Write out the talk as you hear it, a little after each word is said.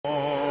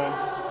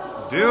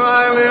Do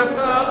I lift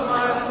up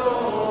my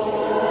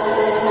soul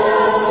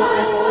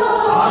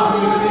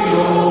unto thee,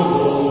 O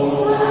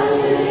Lord?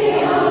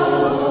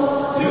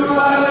 Do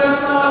I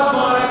lift up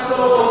my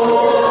soul?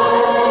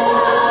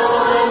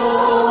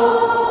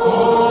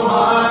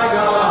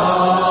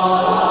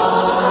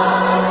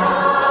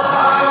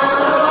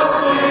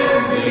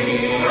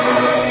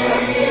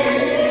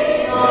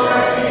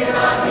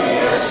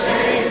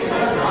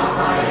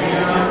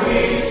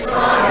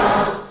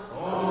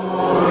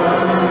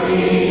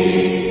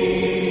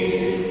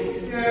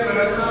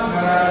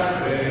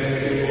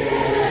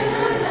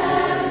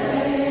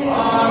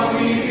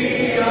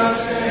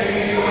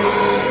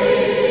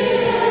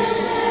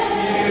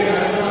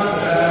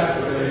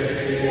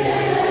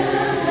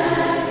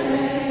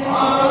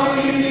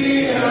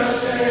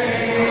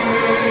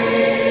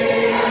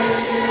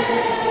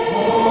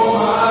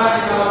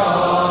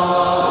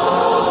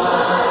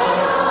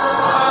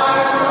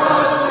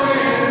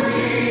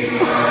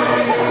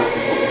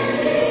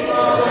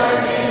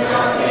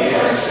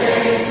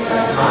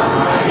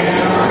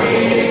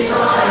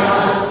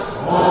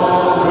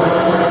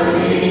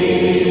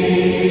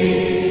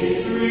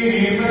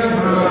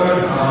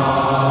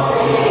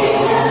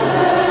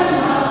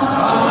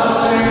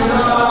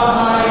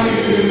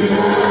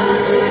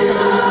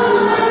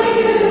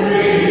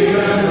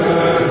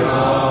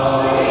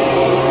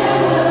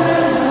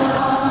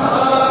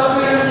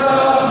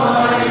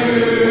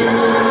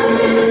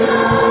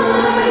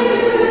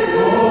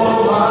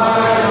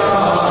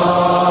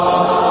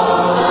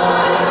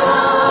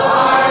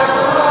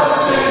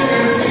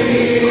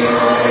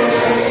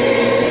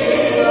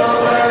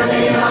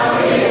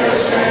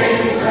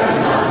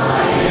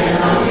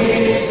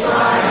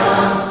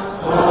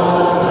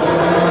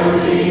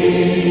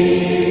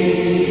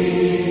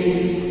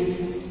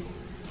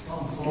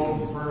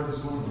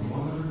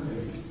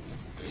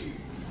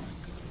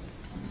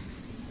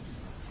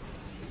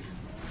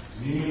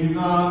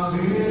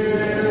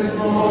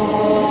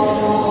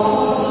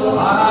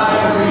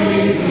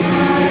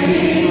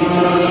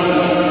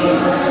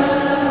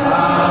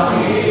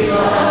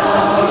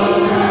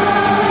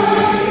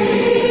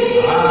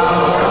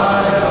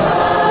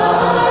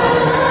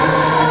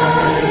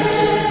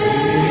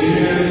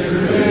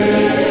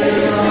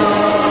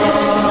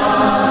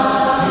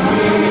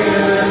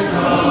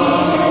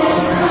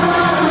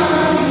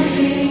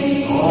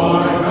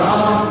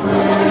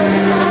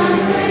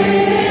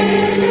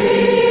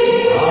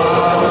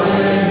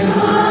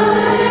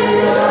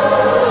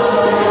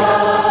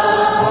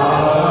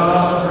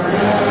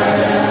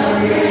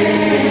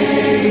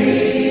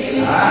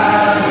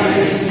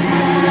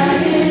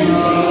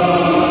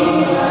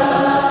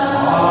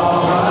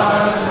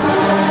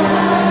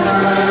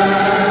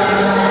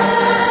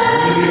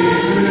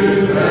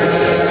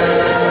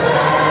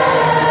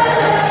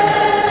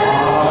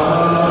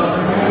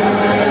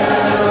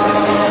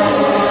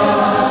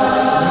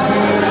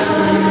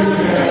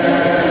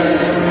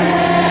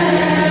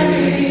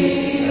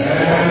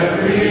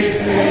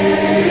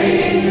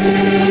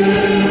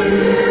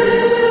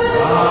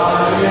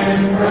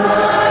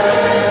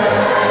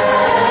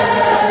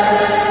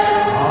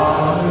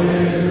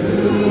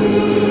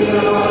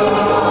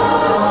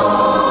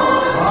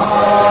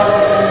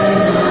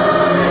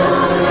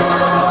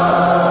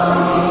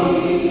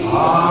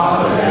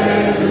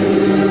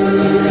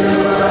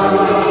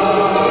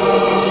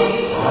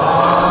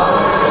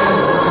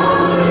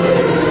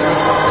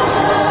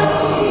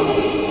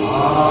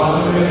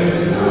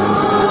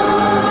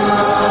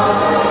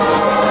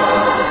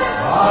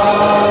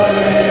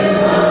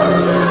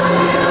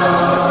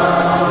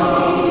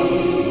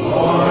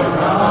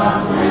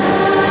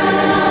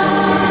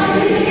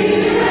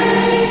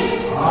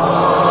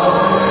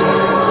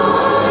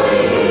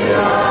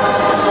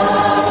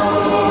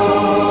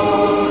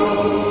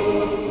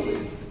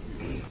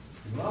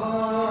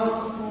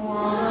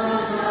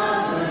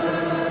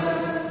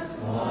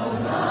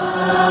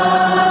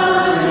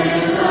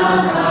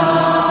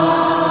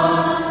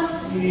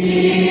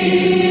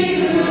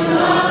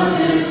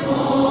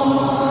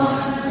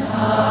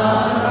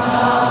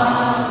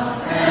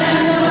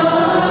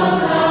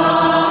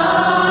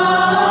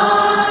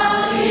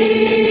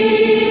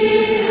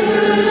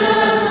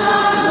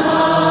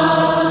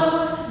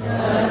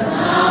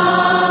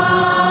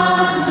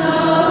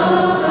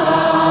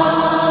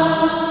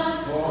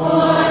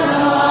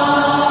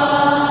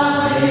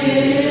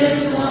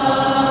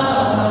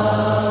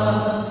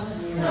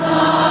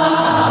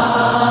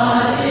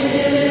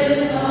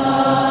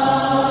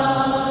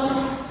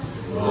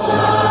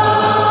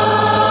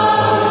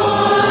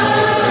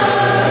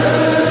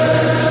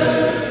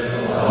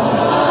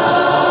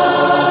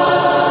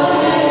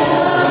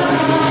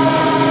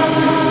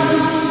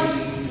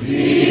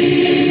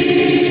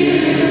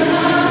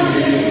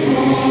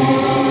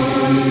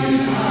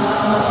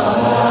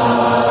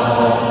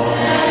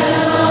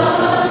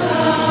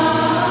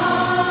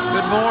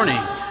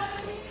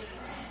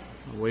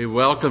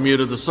 welcome you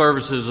to the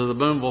services of the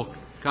Boonville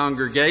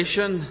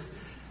congregation.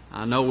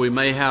 I know we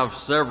may have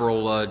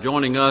several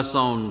joining us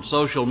on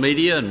social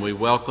media, and we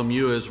welcome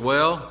you as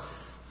well.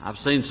 I've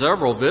seen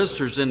several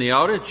visitors in the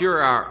audience.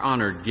 You're our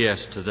honored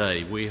guest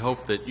today. We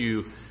hope that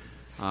you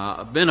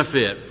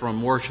benefit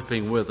from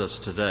worshiping with us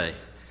today.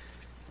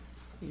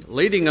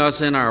 Leading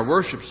us in our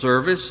worship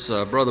service,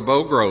 Brother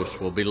Bo Gross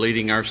will be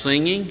leading our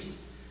singing.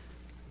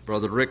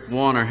 Brother Rick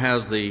Warner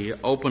has the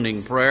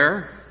opening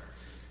prayer.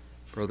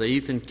 Brother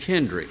Ethan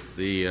Kendrick,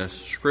 the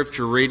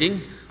scripture reading.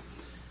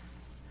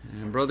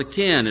 And Brother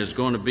Ken is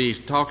going to be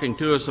talking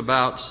to us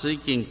about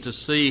seeking to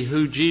see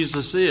who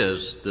Jesus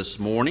is this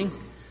morning.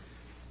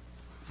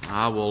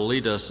 I will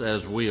lead us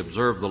as we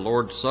observe the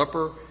Lord's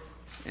Supper,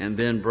 and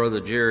then Brother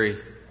Jerry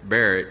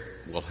Barrett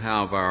will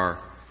have our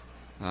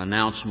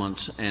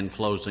announcements and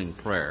closing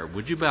prayer.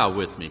 Would you bow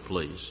with me,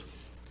 please?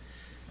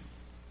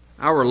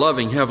 Our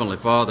loving Heavenly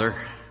Father,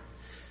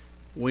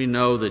 we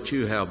know that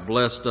you have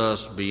blessed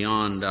us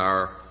beyond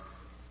our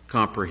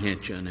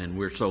comprehension, and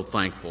we're so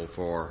thankful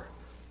for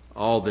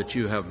all that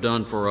you have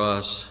done for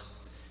us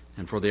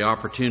and for the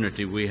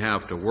opportunity we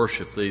have to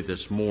worship thee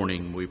this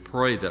morning. We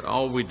pray that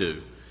all we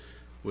do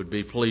would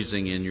be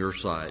pleasing in your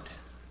sight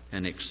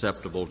and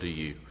acceptable to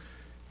you.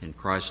 In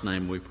Christ's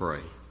name we pray.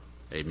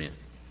 Amen.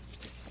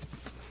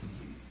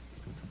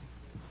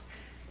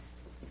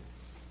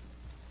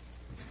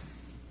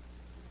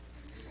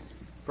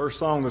 First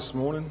song this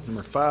morning,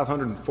 number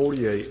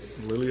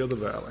 548, Lily of the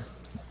Valley.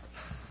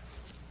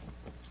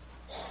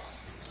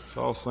 Let's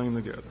all sing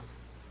together.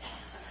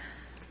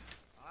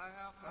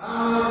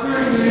 I'm a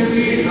friend in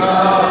Jesus,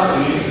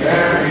 he's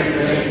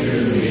everything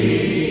to me.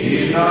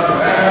 He's a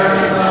very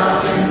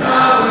something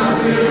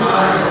thousand to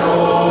my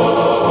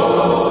soul.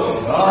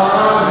 The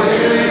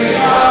lily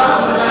of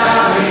the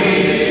valley,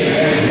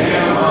 in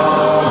him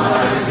alone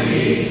I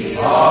see.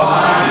 All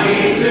I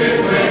need to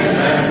cleanse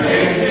and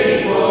make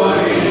me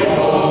fully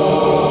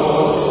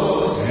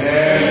whole.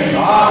 In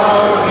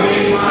sorrow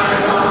he's my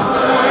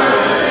comfort,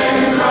 in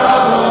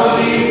trouble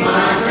he's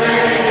my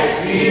strength.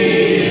 He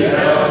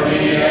tells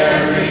me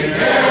every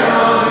care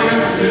on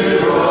him to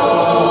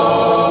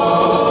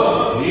roll.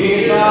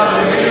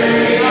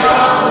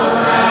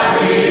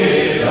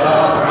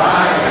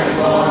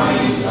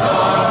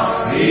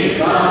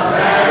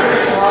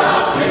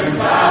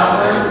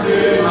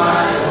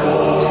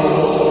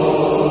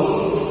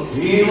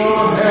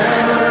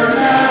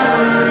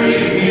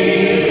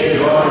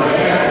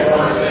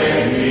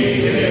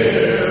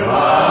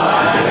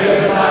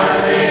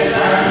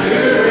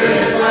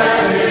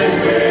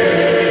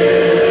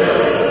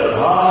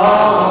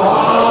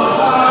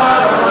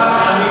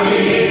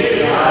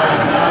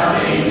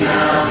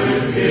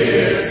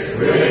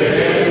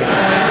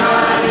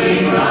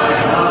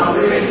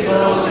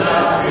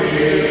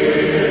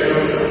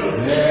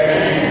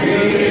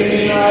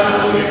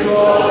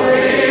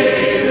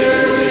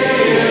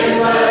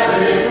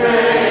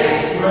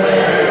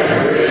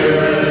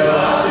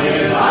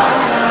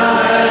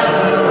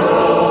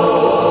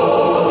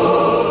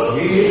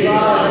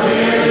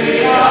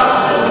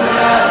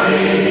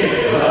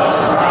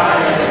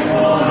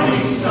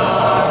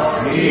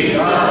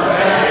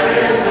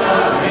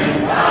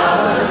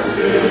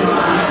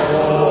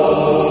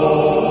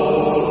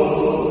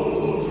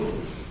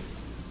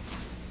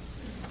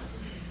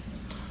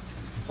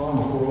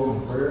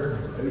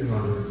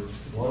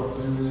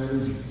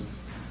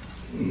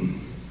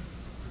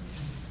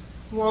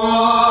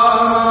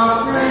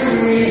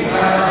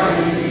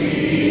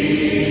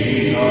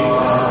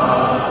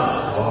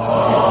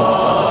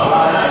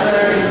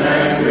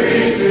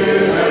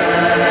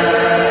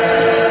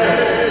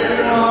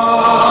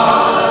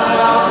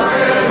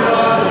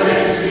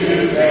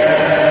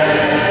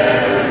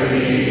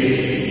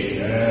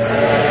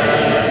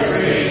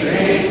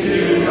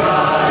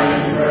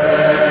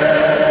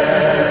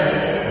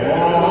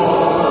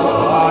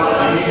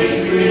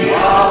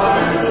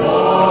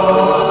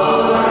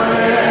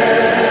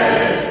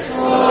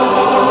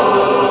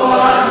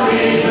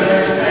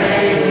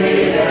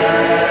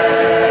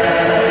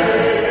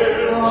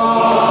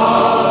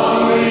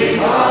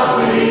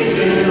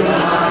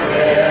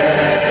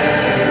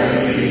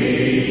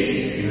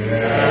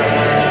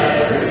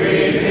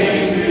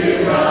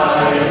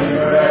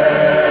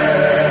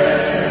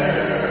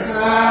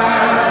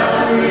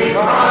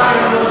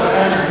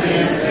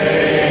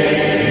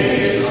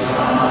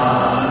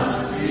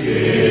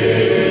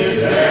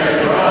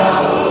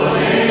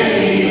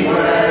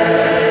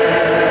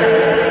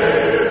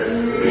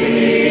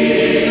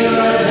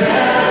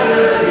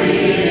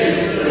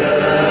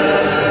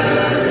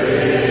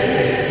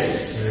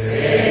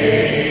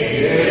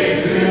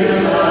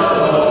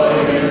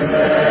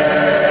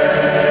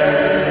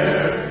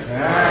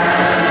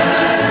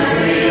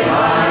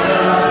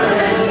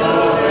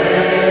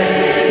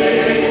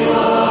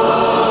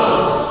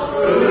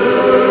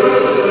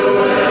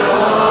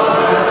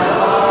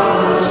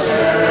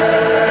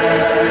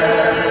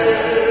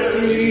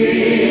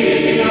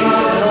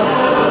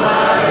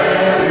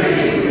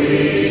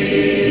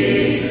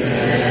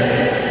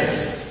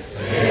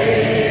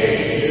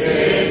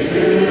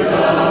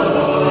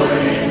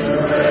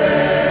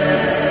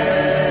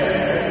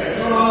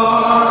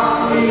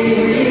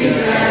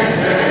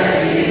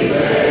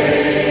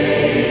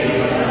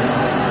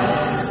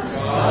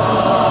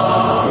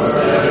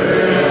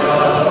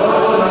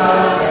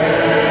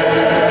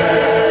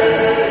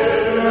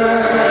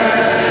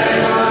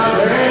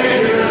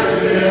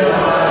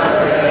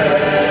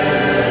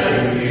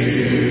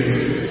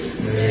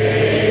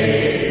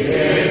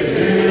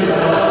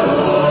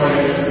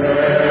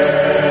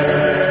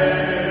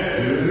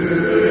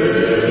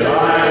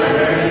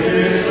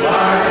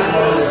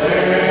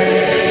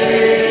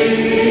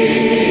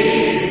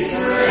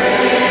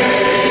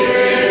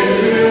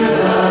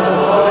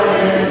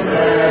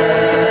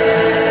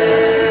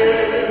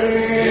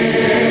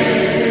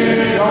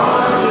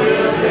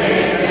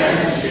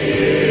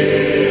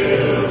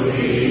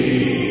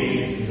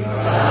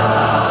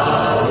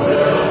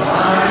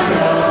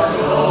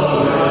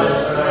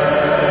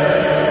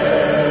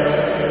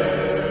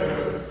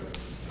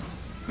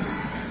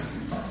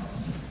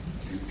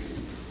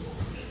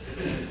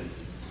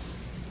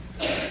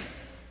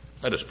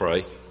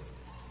 pray.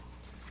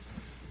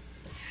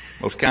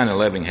 Most kind and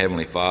loving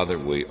Heavenly Father,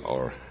 we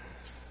are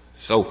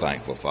so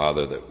thankful,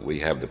 Father, that we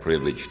have the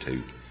privilege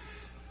to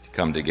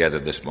come together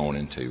this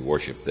morning to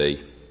worship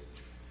Thee.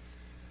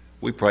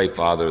 We pray,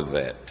 Father,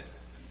 that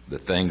the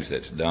things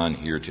that's done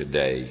here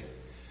today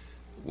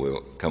will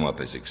come up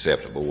as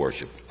acceptable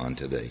worship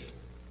unto Thee.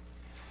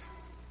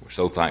 We're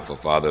so thankful,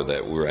 Father,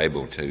 that we're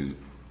able to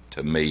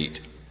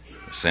meet,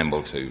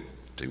 assemble to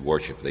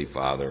worship Thee,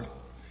 Father,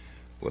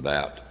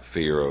 without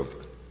fear of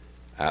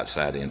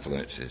outside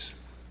influences.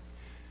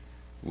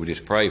 We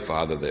just pray,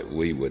 Father, that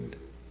we would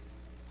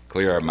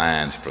clear our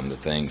minds from the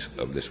things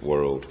of this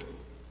world,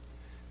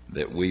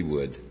 that we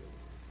would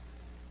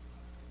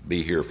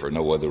be here for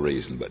no other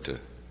reason but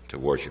to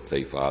worship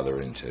Thee,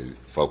 Father, and to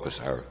focus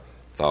our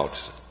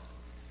thoughts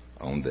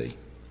on Thee.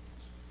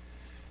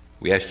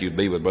 We ask You to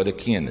be with Brother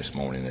Ken this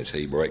morning as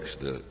he breaks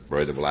the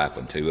bread of life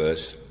unto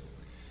us,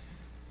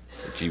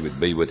 that You would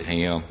be with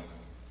him,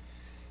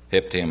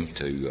 help him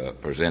to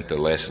present the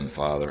lesson,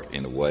 Father,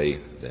 in a way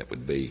that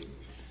would be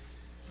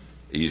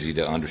easy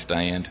to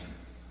understand,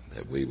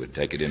 that we would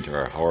take it into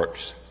our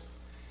hearts,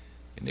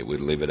 and that we'd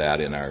live it out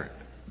in our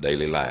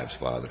daily lives,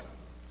 Father.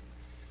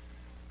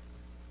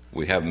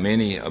 We have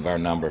many of our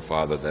number,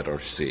 Father, that are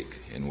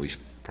sick, and we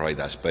pray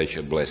Thy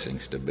special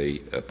blessings to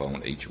be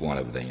upon each one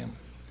of them.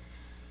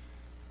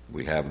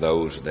 We have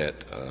those that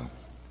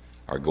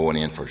are going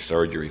in for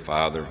surgery,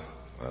 Father.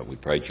 We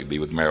pray that You be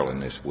with Marilyn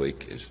this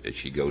week as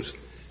she goes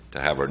to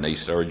have her knee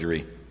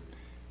surgery.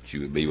 She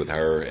would be with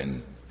her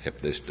and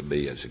help this to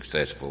be a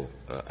successful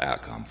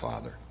outcome,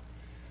 Father.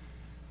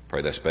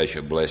 Pray Thy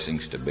special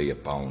blessings to be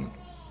upon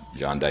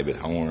John David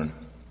Horn.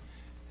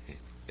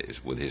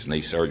 With his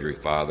knee surgery,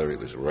 Father, it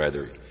was a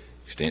rather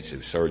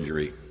extensive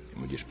surgery,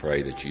 and we just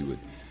pray that You would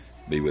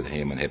be with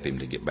him and help him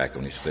to get back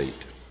on his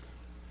feet.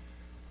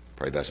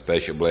 Pray Thy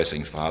special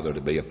blessings, Father,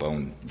 to be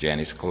upon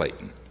Janice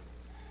Clayton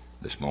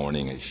this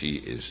morning as she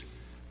is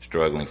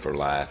struggling for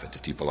life at the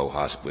Tupelo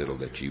Hospital,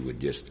 that You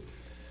would just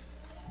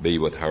be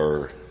with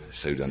her,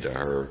 suit unto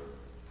her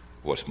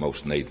what's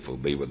most needful,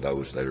 be with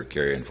those that are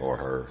caring for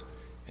her,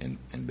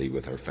 and be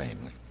with her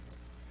family.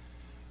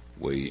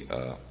 We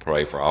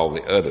pray for all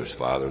the others,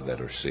 Father,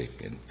 that are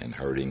sick and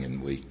hurting,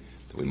 and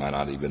that we might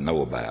not even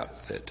know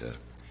about, that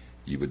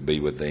You would be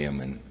with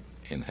them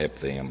and help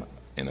them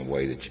in a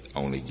way that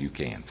only You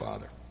can,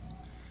 Father.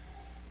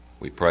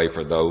 We pray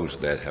for those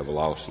that have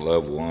lost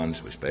loved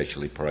ones. We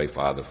especially pray,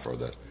 Father, for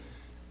the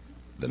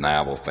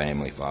Nibel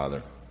family,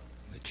 Father,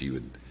 that You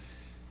would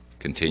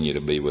continue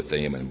to be with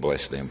them and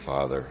bless them,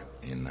 Father,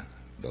 in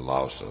the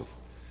loss of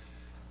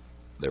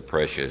their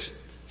precious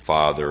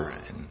father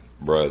and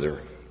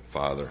brother,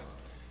 Father.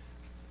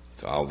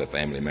 To all the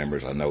family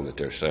members, I know that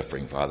they're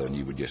suffering, Father, and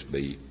You would just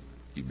be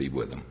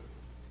with them.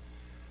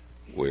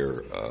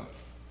 We're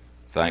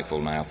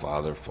thankful now,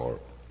 Father, for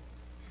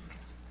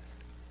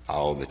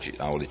all that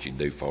you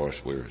do for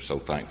us. We're so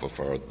thankful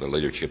for the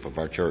leadership of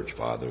our church,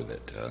 Father,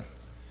 that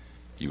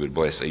You would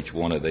bless each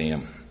one of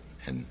them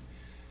and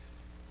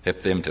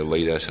help them to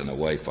lead us in a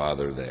way,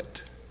 Father,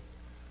 that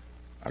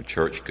our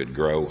church could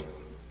grow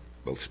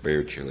both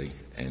spiritually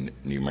and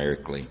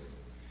numerically.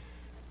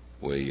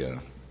 We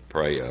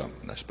pray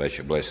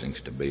special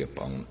blessings to be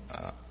upon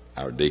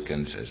our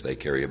deacons as they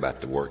carry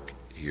about the work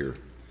here.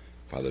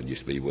 Father,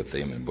 just be with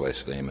them and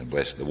bless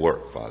the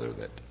work, Father,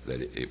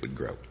 that it would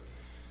grow.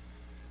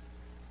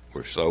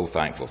 We're so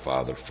thankful,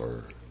 Father,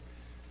 for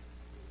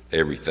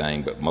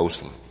everything, but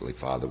mostly,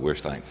 Father, we're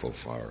thankful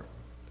for our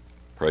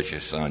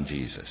precious Son,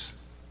 Jesus,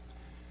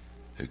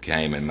 who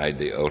came and made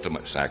the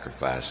ultimate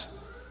sacrifice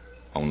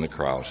on the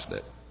cross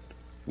that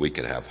we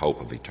could have hope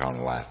of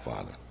eternal life,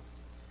 Father.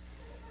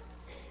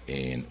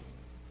 And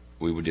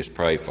we would just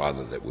pray,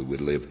 Father, that we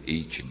would live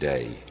each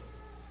day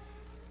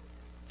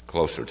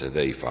closer to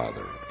Thee,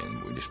 Father.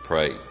 And we just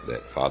pray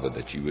that, Father,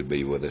 that You would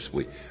be with us.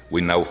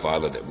 We know,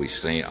 Father, that we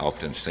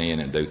often sin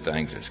and do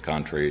things that's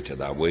contrary to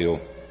Thy will.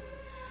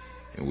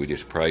 And we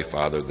just pray,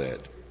 Father,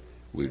 that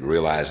we'd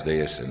realize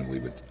this and we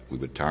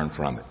would turn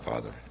from it,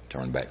 Father,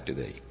 turn back to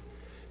Thee.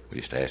 We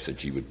just ask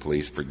that You would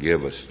please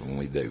forgive us when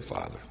we do,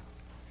 Father.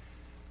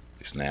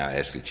 Just now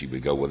ask that You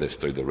would go with us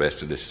through the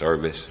rest of this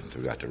service and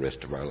throughout the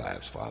rest of our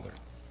lives, Father.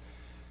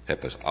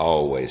 Help us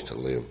always to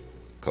live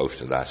close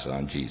to Thy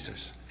Son,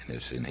 Jesus. And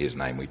it's in His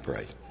name we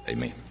pray.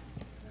 Amen.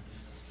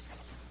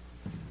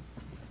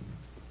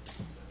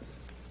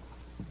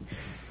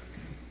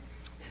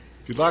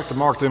 If you'd like to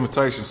mark the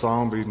invitation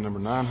song, be number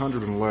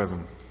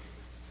 911.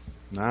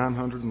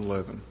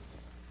 911.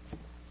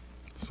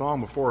 The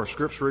song before our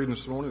scripture reading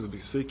this morning is to be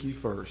Seek Ye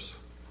First.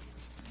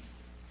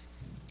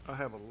 I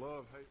have a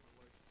love-hate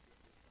relationship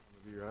with this time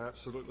of year. I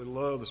absolutely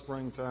love the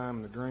springtime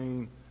and the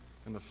green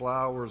and the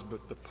flowers,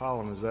 but the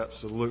pollen is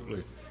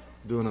absolutely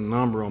doing a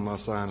number on my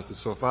sinuses.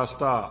 So if I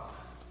stop,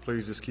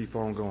 please just keep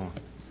on going.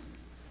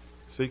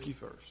 Seek Ye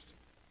First.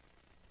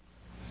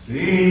 Seek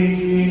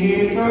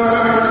ye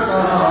first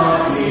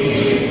the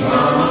kingdom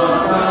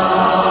of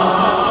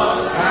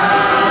God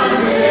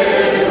and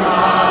His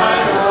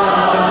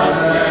righteousness,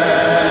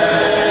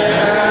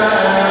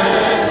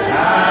 and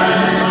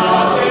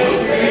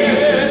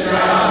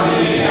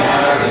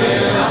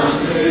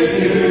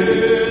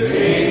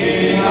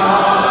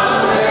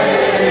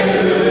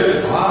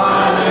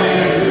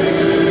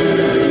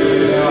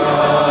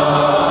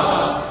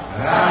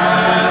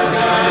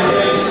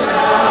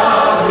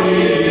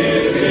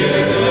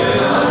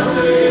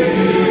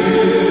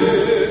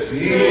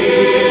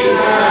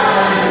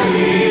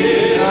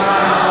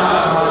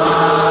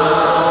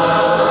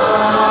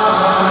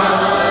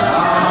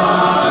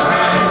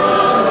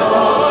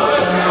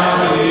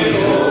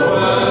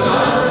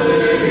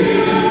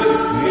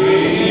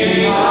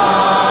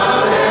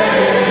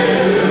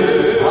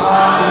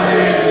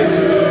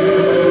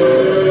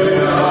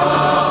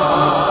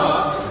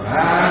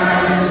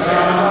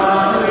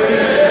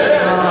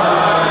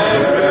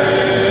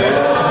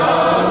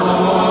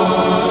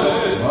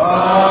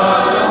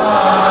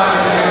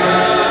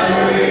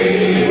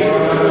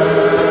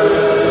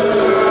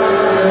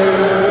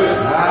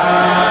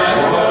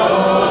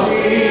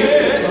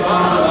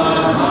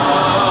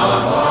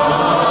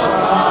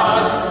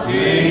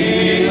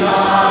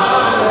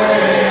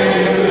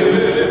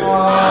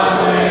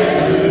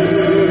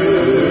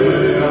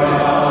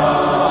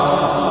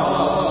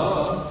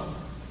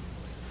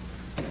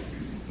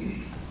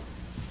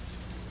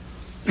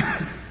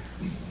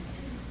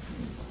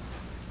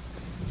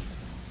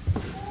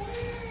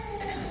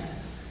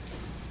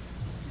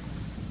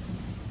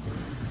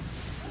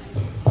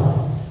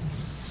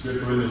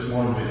scripture reading this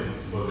morning will be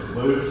the book of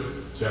Luke,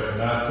 chapter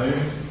 19,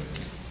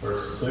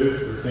 verses 2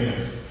 through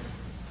 10.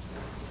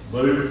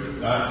 Luke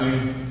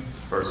 19,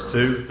 verse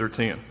 2 through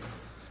 10.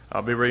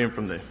 I'll be reading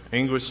from the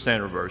English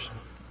Standard Version.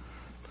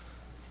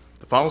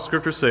 The following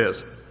scripture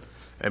says,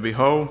 "And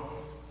behold,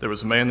 there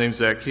was a man named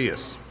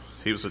Zacchaeus.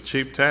 He was a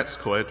chief tax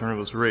collector and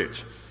was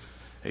rich.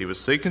 He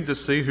was seeking to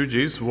see who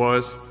Jesus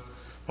was,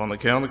 but on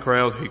account of the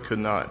crowd he could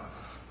not,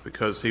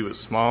 because he was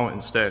small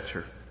in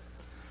stature.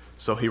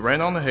 So he ran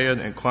on ahead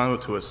and climbed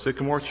up to a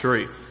sycamore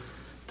tree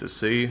to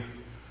see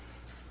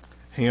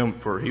him,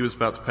 for he was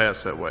about to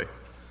pass that way.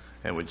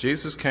 And when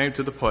Jesus came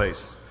to the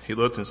place, he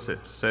looked and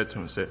said to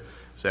him,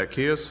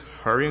 Zacchaeus,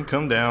 hurry and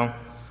come down,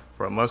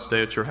 for I must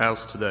stay at your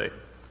house today.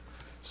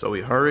 So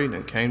he hurried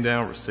and came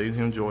down, receiving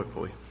him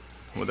joyfully.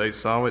 When they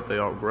saw it, they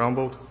all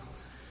grumbled,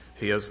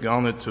 he has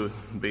gone in to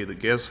be the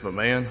guest of a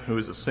man who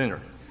is a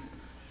sinner.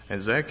 And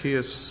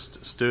Zacchaeus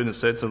stood and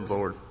said to the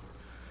Lord,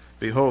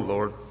 Behold,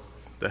 Lord,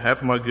 the half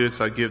of my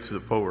goods I give to the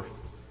poor,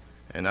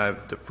 and I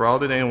have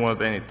defrauded anyone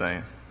of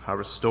anything, I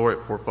restore it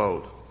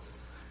fourfold.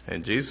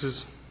 And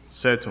Jesus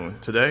said to him,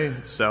 Today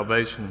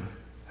salvation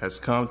has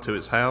come to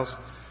his house,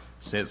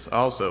 since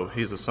also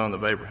he is the son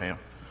of Abraham.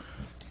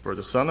 For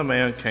the Son of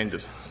Man came to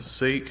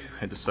seek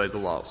and to save the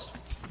lost."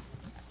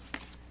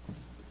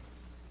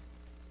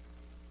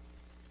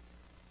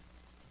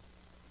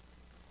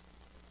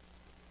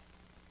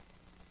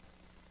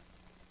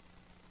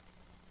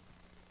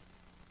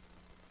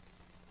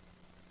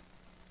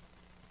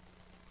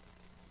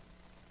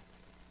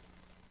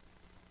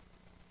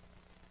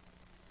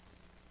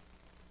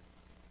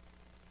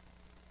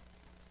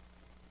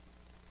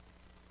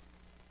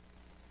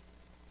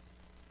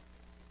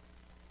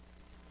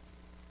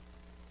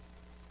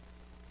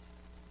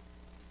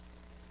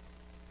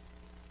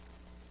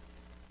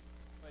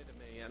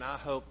 And I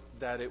hope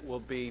that it will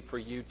be for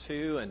you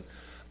too. And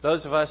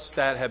those of us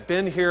that have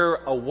been here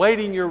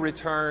awaiting your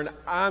return,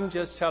 I'm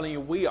just telling you,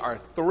 we are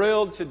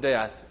thrilled to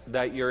death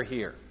that you're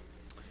here.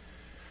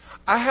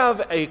 I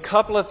have a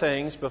couple of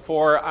things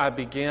before I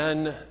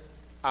begin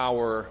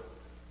our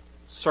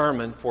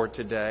sermon for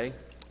today.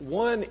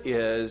 One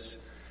is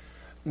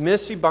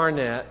Missy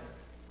Barnett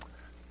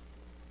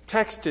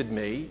texted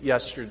me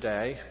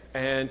yesterday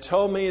and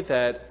told me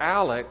that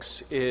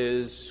Alex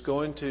is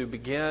going to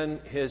begin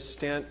his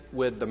stint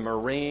with the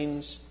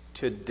Marines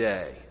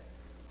today.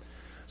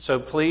 So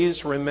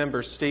please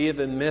remember Steve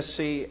and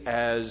Missy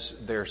as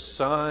their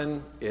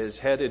son is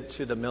headed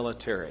to the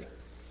military.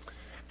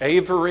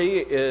 Avery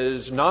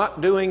is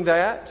not doing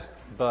that,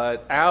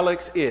 but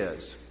Alex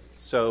is.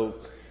 So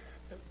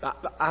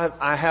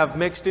I have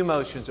mixed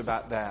emotions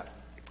about that.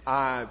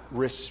 I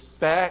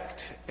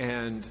respect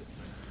and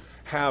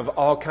have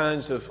all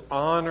kinds of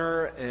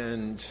honor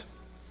and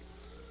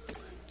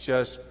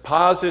just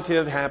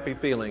positive, happy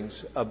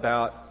feelings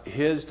about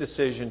his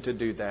decision to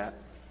do that.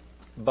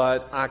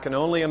 But I can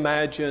only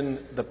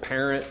imagine the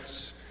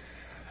parents.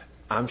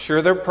 I'm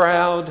sure they're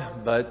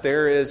proud, but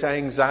there is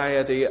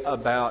anxiety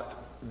about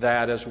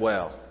that as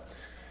well.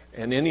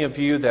 And any of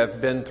you that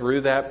have been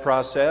through that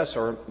process,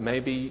 or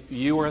maybe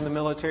you were in the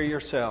military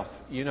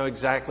yourself, you know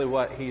exactly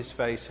what he's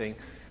facing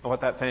and what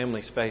that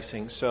family's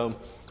facing. So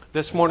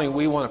this morning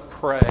we want to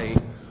pray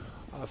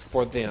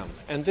for them.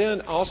 And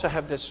then also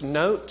have this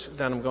note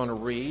that I'm going to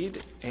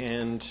read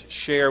and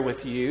share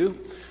with you.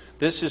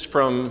 This is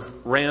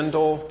from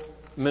Randall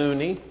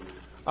Mooney.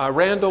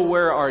 Randall,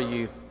 where are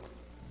you?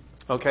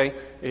 Okay,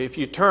 if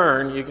you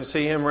turn, you can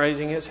see him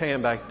raising his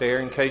hand back there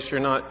in case you're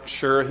not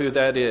sure who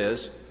that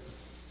is.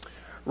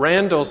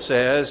 Randall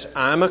says,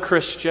 I'm a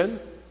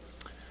Christian.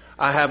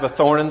 I have a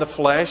thorn in the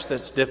flesh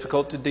that's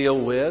difficult to deal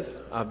with.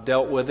 I've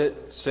dealt with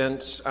it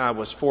since I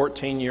was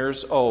 14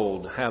 years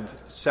old. Have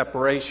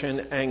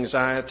separation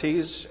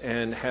anxieties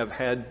and have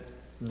had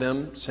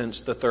them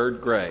since the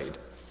 3rd grade.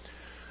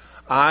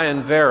 I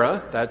and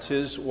Vera, that's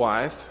his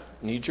wife,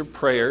 need your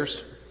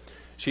prayers.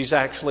 She's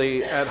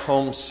actually at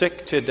home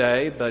sick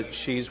today, but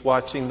she's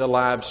watching the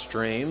live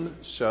stream.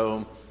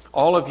 So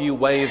all of you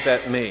wave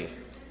at me.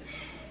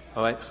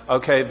 All right.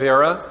 Okay,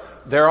 Vera,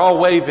 they're all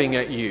waving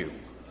at you.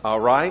 All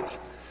right?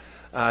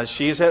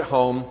 She's at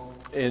home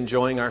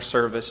enjoying our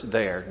service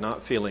there,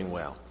 not feeling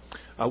well.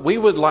 We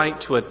would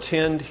like to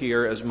attend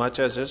here as much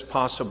as is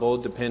possible,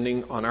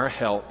 depending on our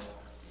health.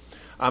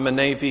 I'm a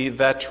Navy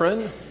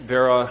veteran.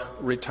 Vera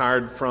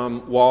retired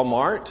from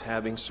Walmart,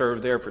 having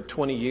served there for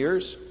 20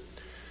 years.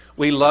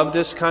 We love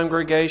this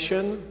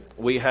congregation.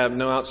 We have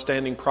no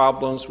outstanding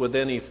problems with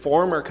any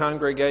former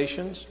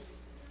congregations.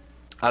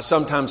 I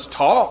sometimes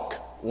talk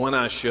when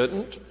I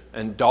shouldn't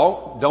and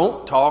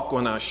don't talk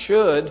when I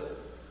should.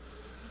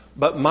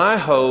 But my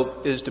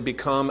hope is to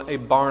become a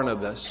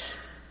Barnabas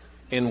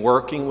in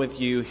working with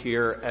you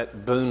here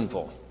at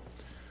Boonville.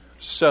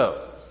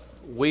 So,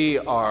 we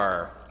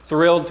are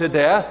thrilled to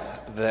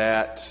death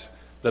that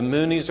the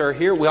Moonies are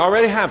here. We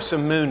already have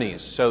some Moonies,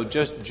 so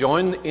just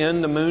join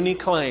in the Mooney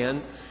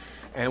clan,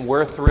 and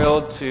we're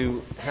thrilled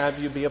to have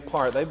you be a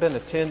part. They've been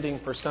attending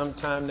for some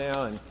time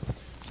now, and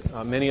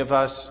many of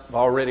us have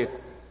already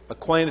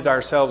acquainted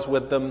ourselves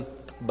with them,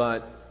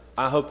 but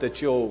I hope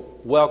that you'll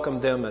welcome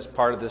them as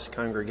part of this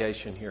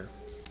congregation here.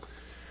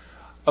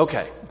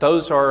 Okay,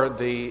 those are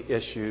the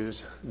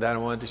issues that I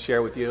wanted to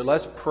share with you.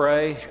 Let's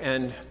pray,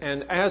 and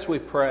as we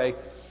pray,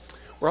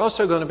 we're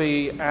also going to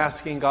be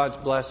asking God's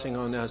blessing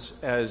on us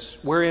as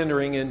we're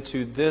entering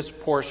into this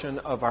portion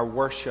of our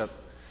worship.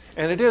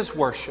 And it is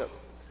worship.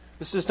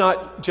 This is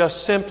not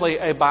just simply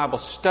a Bible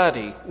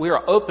study. We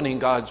are opening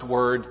God's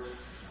Word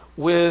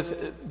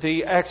with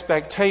the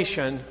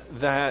expectation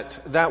that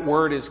that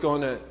Word is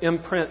going to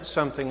imprint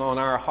something on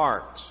our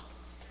hearts.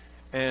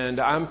 And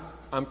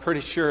I'm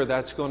pretty sure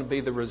that's going to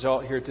be the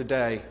result here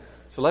today.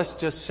 So let's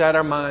just set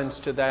our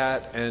minds to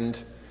that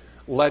and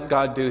let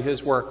God do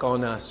His work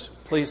on us.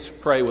 Please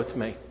pray with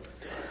me.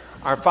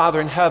 Our Father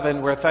in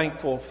heaven, we're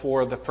thankful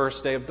for the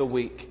first day of the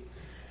week.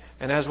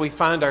 And as we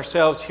find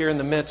ourselves here in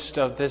the midst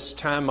of this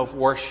time of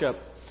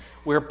worship,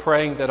 we're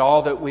praying that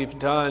all that we've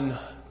done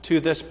to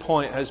this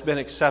point has been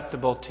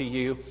acceptable to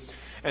you.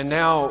 And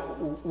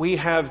now we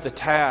have the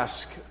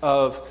task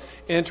of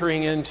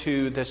entering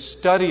into the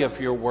study of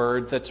your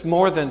word that's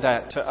more than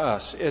that to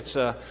us. It's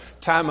a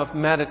time of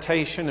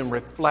meditation and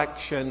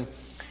reflection,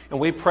 and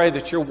we pray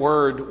that your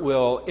word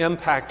will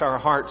impact our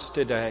hearts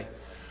today.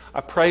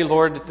 I pray,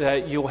 Lord,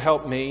 that you'll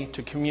help me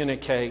to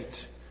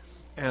communicate,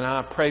 and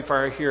I pray for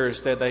our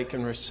hearers that they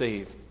can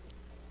receive.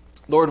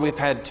 Lord, we've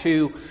had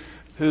two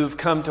who've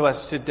come to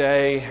us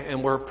today,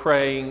 and we're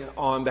praying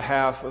on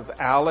behalf of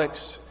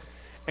Alex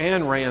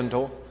and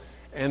Randall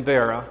and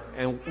Vera.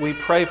 And we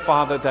pray,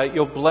 Father, that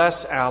you'll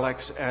bless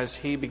Alex as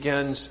he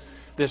begins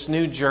this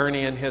new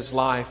journey in his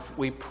life.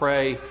 We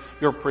pray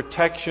your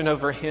protection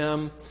over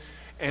him,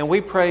 and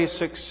we pray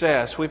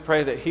success. We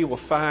pray that he will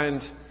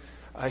find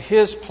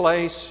his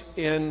place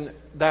in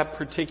that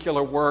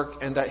particular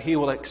work and that he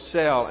will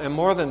excel. And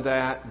more than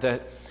that,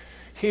 that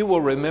he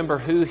will remember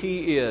who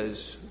he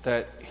is,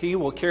 that he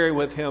will carry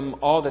with him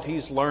all that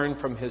he's learned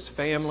from his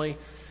family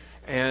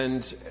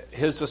and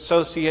his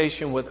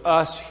association with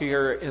us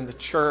here in the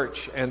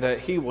church, and that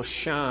he will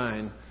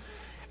shine.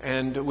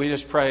 And we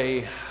just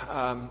pray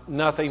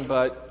nothing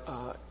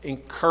but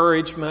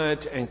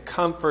encouragement and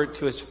comfort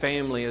to his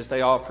family as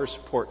they offer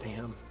support to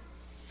him.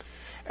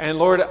 And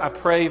Lord, I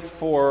pray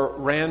for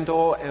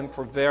Randall and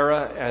for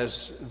Vera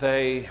as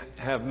they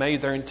have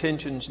made their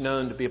intentions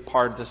known to be a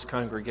part of this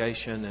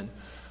congregation. And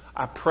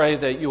I pray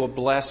that you will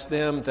bless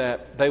them,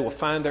 that they will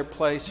find their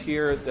place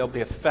here, they'll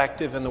be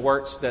effective in the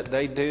works that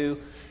they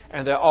do,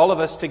 and that all of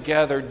us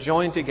together,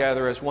 joined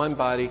together as one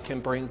body,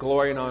 can bring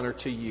glory and honor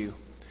to you.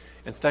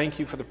 And thank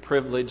you for the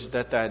privilege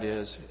that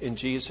is. In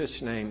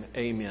Jesus' name,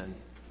 amen.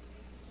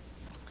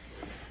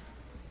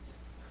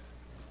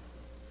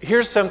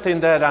 Here's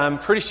something that I'm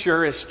pretty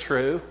sure is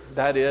true.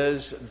 That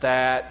is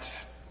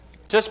that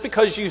just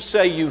because you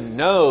say you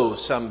know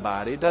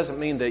somebody doesn't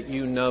mean that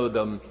you know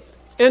them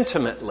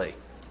intimately.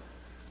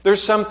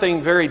 There's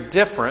something very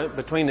different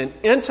between an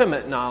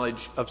intimate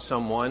knowledge of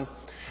someone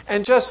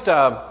and just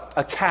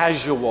a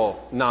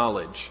casual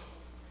knowledge.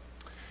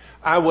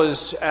 I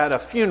was at a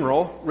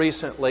funeral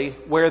recently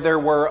where there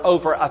were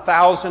over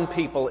 1,000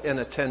 people in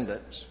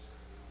attendance.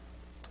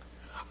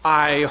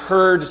 I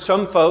heard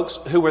some folks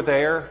who were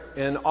there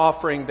in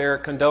offering their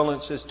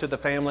condolences to the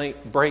family,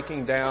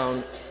 breaking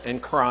down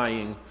and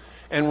crying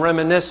and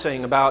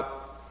reminiscing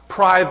about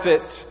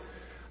private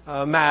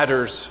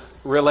matters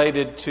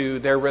related to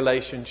their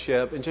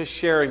relationship and just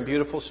sharing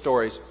beautiful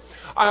stories.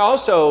 I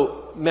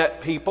also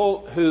met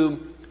people who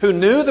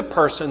knew the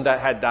person that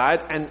had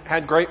died and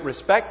had great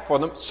respect for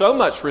them. So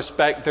much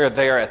respect they're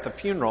there at the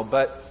funeral.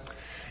 But,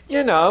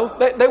 you know,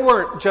 they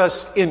weren't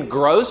just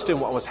engrossed in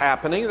what was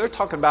happening. They're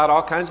talking about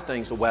all kinds of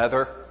things. The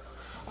weather,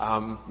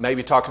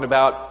 maybe talking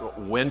about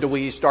when do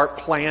we start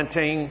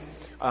planting,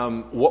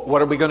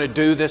 what are we going to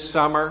do this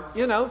summer.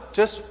 You know,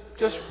 just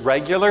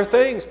regular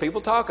things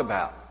people talk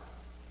about.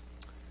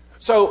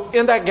 So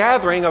in that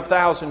gathering of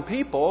 1,000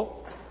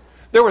 people,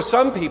 there were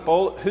some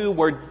people who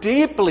were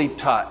deeply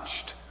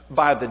touched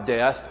by the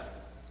death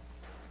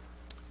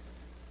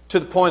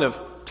to the point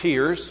of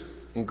tears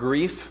and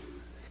grief,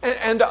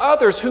 and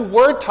others who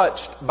were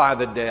touched by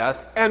the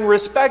death and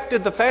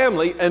respected the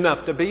family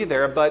enough to be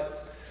there,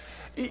 but,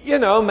 you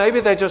know,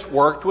 maybe they just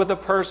worked with a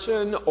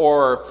person,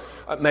 or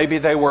maybe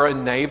they were a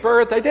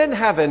neighbor. They didn't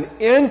have an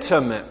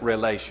intimate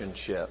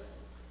relationship,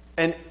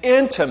 an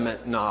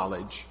intimate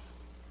knowledge.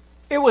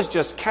 It was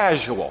just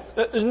casual.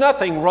 There's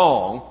nothing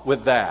wrong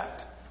with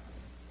that.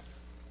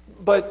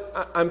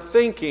 But I'm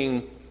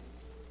thinking,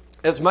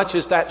 as much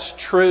as that's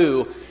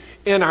true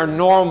in our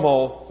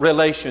normal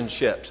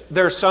relationships,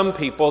 there are some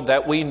people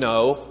that we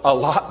know a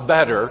lot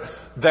better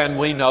than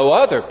we know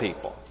other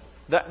people.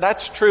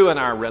 That's true in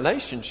our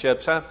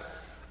relationships.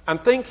 I'm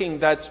thinking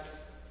that's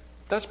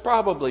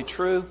probably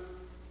true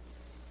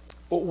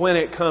when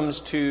it comes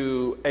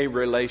to a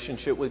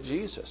relationship with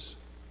Jesus.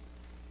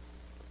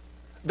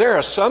 There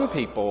are some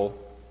people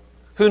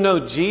who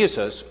know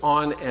Jesus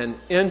on an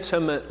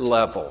intimate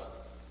level.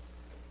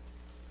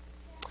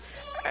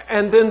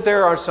 And then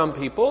there are some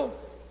people,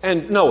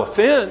 and no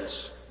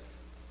offense,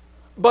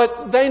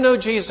 but they know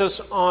Jesus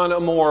on a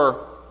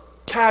more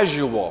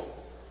casual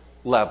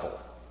level.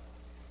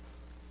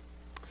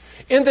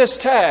 In this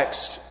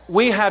text,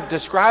 we have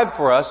described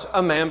for us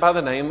a man by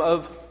the name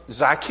of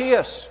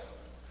Zacchaeus.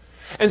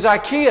 And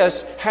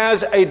Zacchaeus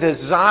has a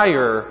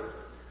desire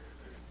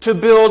to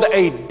build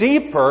a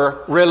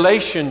deeper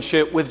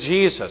relationship with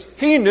Jesus.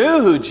 He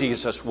knew who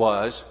Jesus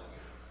was,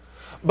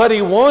 but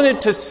he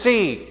wanted to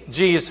see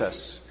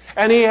Jesus.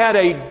 And he had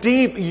a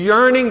deep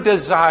yearning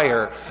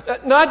desire,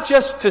 not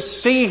just to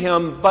see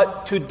him,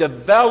 but to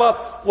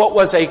develop what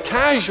was a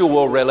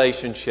casual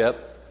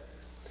relationship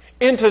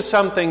into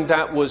something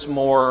that was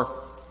more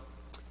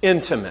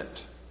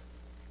intimate.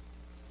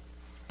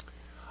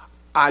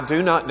 I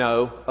do not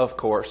know, of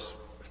course,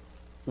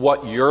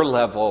 what your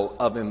level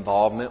of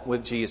involvement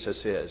with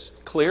Jesus is.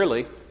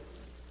 Clearly,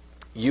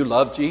 you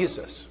love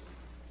Jesus.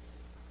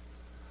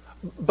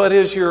 But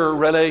is your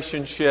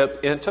relationship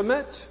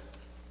intimate?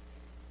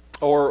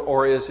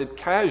 Or is it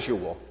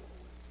casual?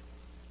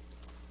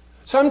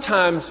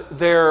 Sometimes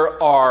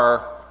there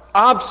are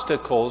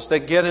obstacles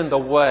that get in the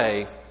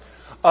way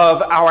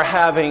of our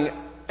having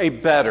a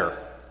better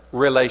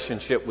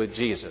relationship with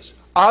Jesus.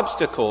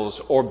 Obstacles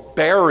or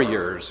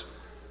barriers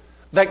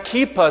that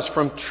keep us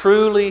from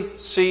truly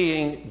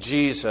seeing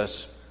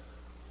Jesus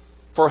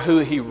for who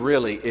He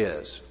really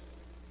is.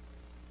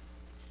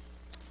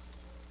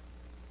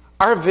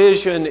 Our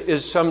vision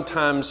is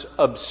sometimes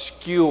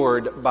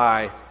obscured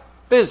by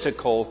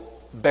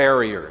physical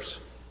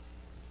barriers.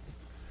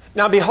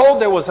 Now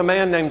behold, there was a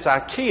man named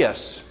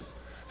Zacchaeus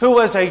who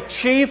was a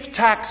chief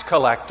tax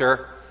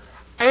collector,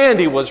 and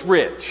he was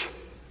rich.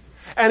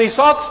 And he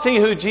sought to see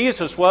who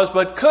Jesus was,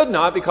 but could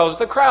not because of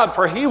the crowd,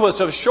 for he was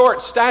of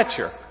short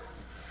stature.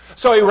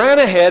 So he ran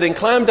ahead and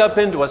climbed up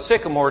into a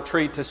sycamore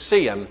tree to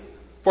see him,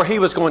 for he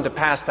was going to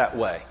pass that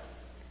way.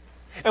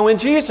 And when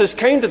Jesus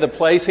came to the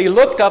place, he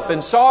looked up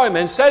and saw him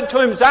and said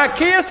to him,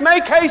 "Zacchaeus,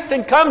 make haste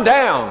and come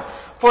down,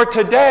 for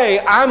today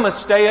I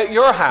must stay at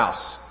your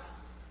house."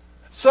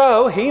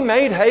 So he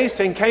made haste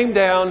and came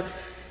down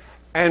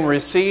and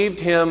received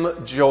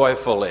him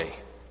joyfully.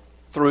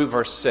 Through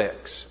verse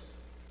 6.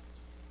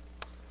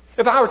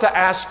 If I were to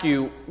ask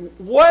you,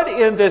 what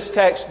in this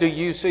text do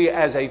you see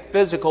as a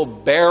physical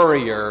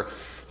barrier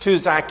to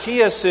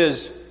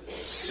Zacchaeus'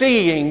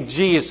 seeing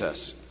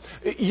Jesus?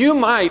 You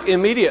might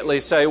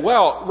immediately say,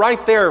 well,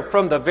 right there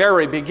from the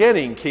very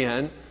beginning,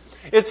 Ken,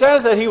 it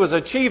says that he was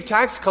a chief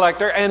tax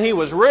collector and he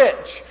was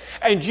rich.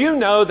 And you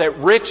know that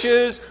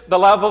riches, the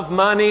love of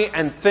money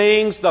and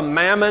things, the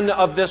mammon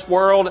of this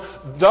world,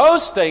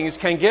 those things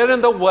can get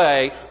in the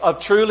way of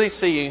truly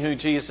seeing who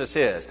Jesus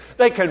is.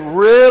 They can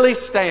really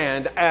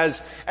stand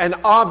as an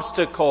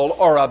obstacle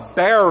or a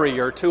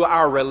barrier to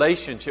our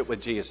relationship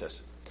with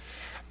Jesus.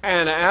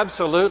 And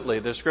absolutely,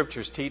 the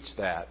Scriptures teach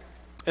that.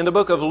 In the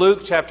book of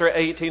Luke, chapter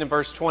 18 and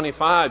verse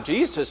 25,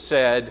 Jesus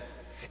said,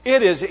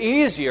 "It is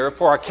easier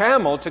for a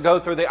camel to go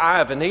through the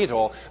eye of a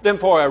needle than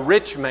for a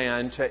rich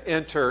man to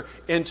enter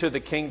into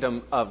the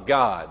kingdom of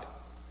God."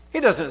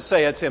 He doesn't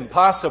say it's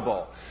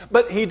impossible,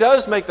 but he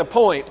does make the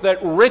point that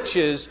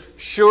riches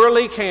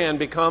surely can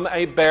become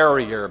a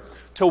barrier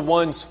to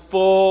one's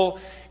full,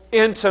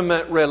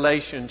 intimate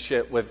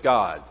relationship with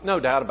God. No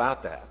doubt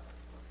about that.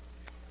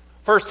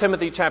 1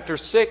 Timothy chapter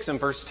 6 and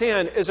verse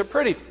 10 is a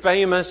pretty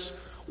famous,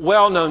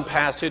 well-known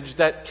passage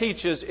that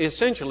teaches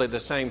essentially the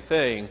same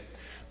thing.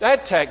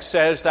 That text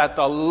says that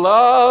the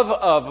love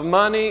of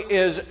money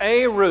is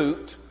a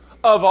root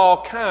of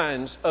all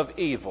kinds of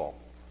evil.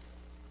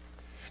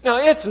 Now,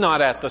 it's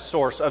not at the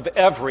source of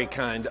every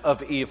kind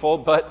of evil,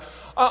 but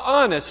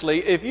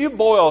honestly, if you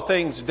boil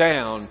things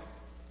down,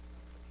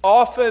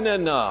 often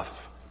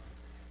enough,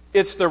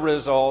 it's the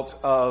result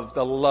of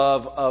the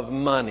love of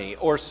money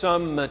or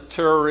some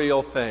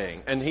material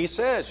thing. And he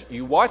says,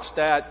 you watch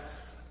that,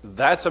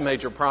 that's a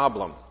major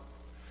problem.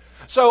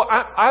 So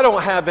I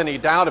don't have any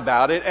doubt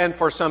about it, and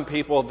for some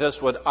people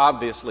this would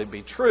obviously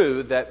be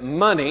true, that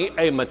money,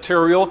 a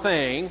material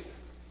thing,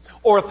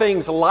 or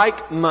things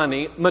like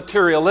money,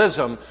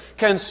 materialism,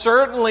 can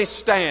certainly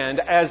stand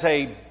as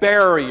a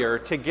barrier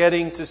to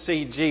getting to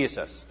see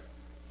Jesus.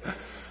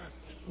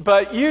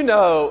 But you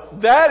know,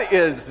 that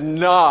is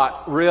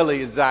not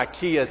really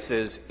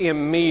Zacchaeus'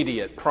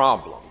 immediate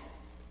problem.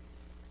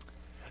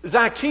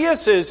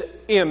 Zacchaeus'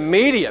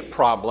 immediate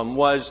problem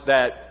was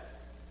that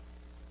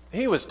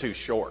he was too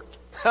short.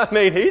 I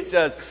mean, he's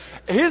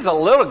a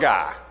little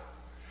guy.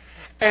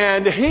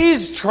 And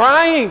he's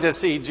trying to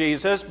see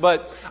Jesus,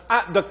 but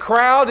the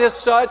crowd is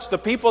such, the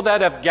people that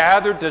have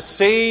gathered to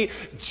see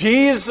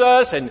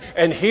Jesus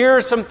and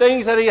hear some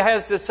things that he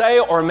has to say,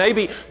 or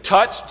maybe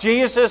touch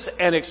Jesus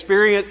and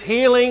experience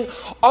healing,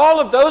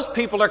 all of those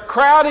people are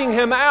crowding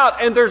him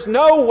out, and there's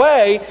no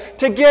way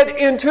to get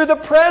into the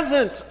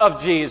presence of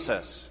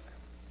Jesus.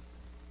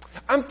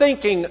 I'm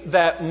thinking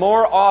that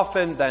more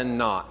often than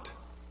not,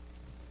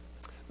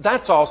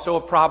 that's also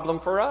a problem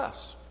for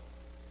us.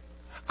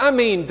 I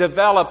mean,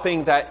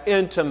 developing that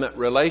intimate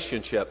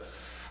relationship.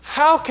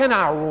 How can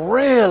I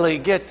really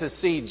get to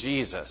see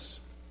Jesus?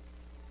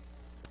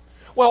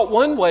 Well,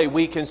 one way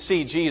we can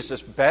see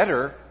Jesus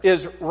better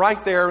is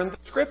right there in the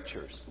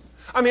Scriptures.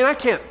 I mean, I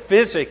can't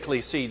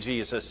physically see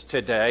Jesus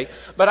today,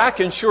 but I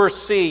can sure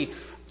see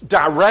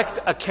direct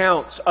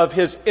accounts of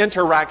his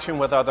interaction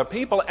with other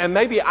people, and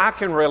maybe I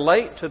can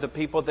relate to the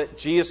people that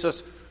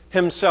Jesus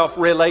himself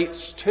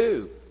relates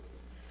to.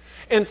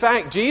 In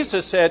fact,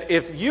 Jesus said,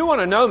 if you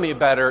want to know me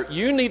better,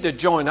 you need to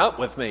join up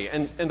with me.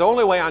 And the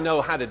only way I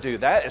know how to do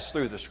that is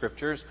through the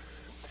Scriptures.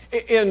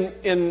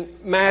 In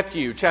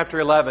Matthew chapter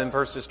 11,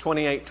 verses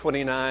 28,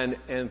 29,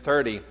 and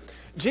 30,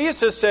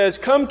 Jesus says,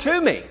 come to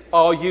me,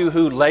 all you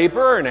who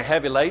labor and are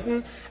heavy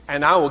laden,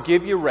 and I will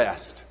give you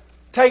rest.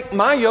 Take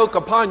my yoke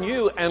upon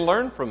you and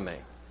learn from me.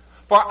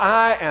 For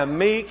I am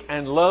meek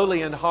and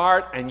lowly in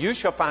heart, and you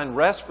shall find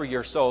rest for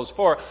your souls.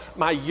 For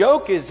my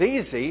yoke is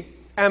easy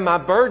and my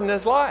burden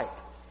is light.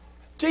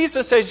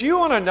 Jesus says, you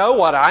want to know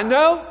what I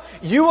know?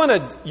 You want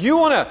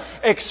to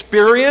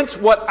experience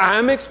what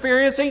I'm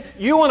experiencing?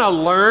 You want to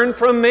learn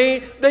from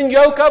me? Then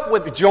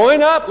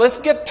join up. Let's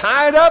get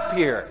tied up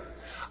here.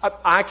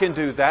 I can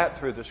do that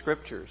through the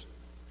Scriptures.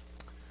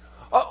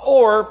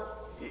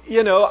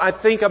 I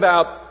think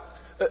about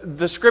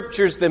the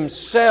Scriptures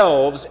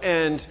themselves,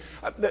 and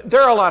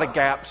there are a lot of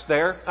gaps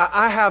there.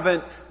 I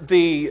haven't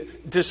the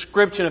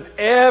description of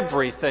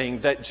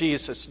everything that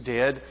Jesus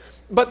did,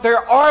 but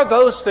there are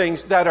those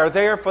things that are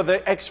there for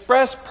the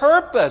express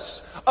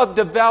purpose of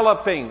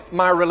developing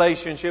my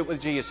relationship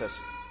with Jesus.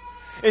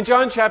 In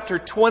John chapter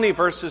 20,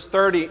 verses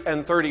 30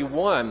 and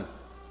 31,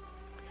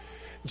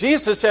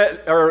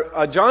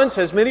 John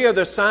says, many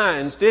other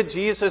signs did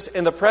Jesus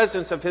in the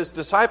presence of his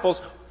disciples,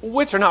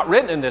 which are not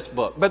written in this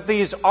book, but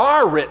these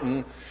are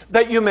written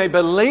that you may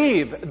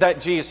believe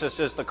that Jesus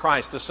is the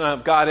Christ, the Son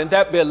of God, and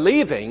that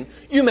believing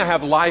you may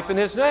have life in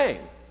his name.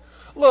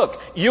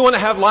 Look, you want to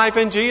have life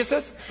in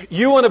Jesus?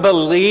 You want to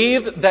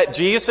believe that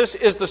Jesus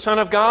is the Son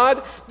of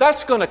God?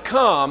 That's going to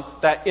come,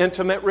 that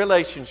intimate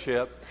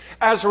relationship,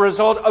 as a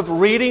result of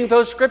reading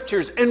those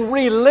Scriptures and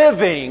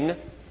reliving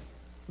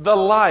the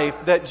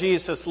life that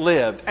Jesus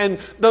lived, and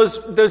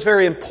those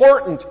very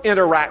important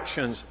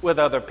interactions with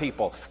other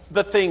people,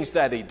 the things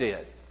that he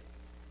did.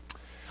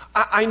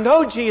 I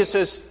know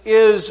Jesus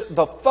is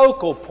the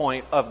focal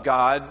point of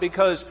God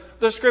because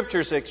the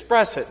Scriptures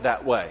express it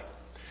that way.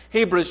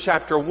 Hebrews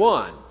chapter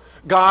 1,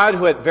 God,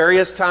 who at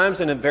various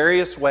times and in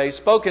various ways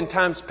spoke in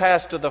times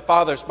past to the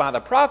fathers by the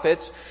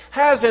prophets,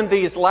 has in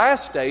these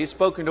last days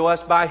spoken to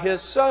us by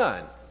his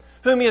Son,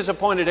 whom he has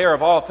appointed heir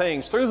of all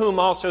things, through whom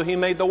also he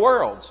made the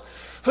worlds,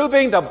 who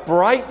being the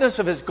brightness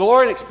of his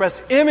glory and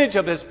express image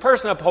of his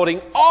person,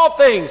 upholding all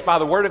things by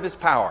the word of his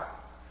power,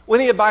 when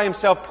he had by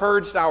himself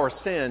purged our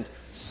sins,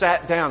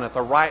 sat down at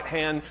the right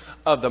hand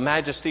of the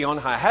Majesty on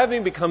high,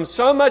 having become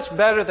so much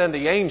better than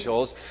the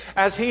angels,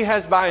 as he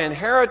has by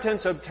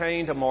inheritance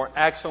obtained a more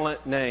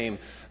excellent name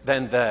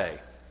than they.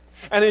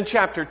 And in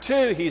chapter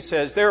 2 he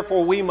says,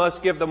 therefore we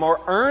must give the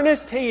more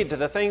earnest heed to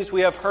the things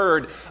we have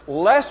heard,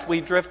 lest we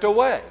drift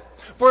away.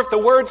 For if the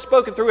word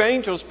spoken through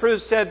angels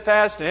proved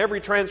steadfast, and every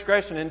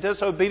transgression and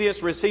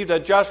disobedience received a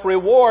just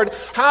reward,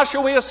 how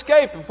shall we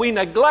escape if we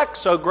neglect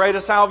so great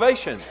a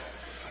salvation,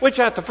 which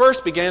at the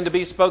first began to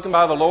be spoken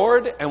by the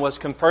Lord, and was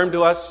confirmed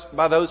to us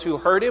by those who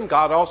heard him,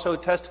 God also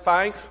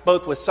testifying,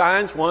 both with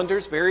signs,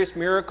 wonders, various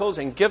miracles,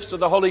 and gifts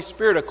of the Holy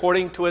Spirit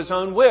according to his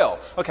own will.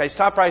 Okay,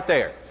 stop right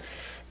there.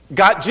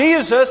 Got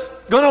Jesus,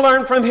 going to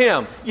learn from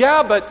him.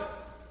 Yeah, but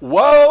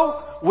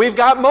whoa, we've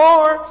got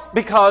more,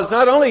 because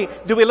not only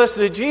do we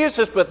listen to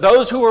Jesus, but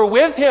those who are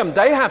with him,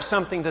 they have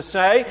something to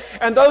say,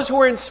 and those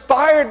who are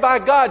inspired by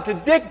God to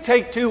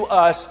dictate to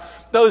us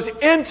those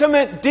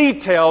intimate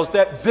details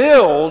that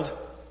build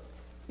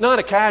not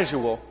a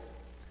casual,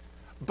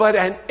 but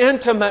an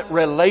intimate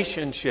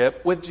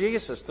relationship with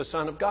Jesus, the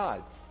Son of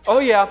God. Oh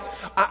yeah,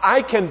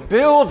 I can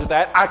build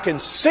that. I can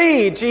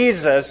see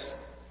Jesus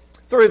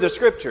through the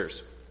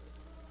Scriptures.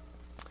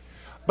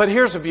 But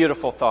here's a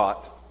beautiful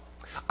thought.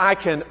 I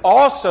can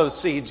also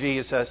see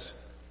Jesus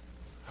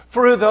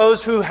through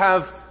those who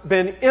have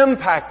been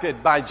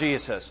impacted by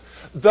Jesus,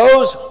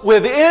 those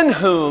within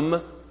whom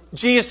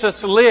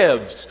Jesus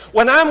lives.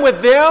 When I'm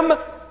with them,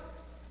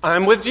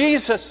 I'm with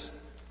Jesus.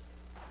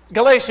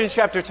 Galatians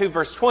chapter 2,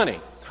 verse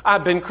 20.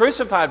 I've been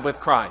crucified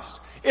with Christ.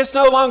 It's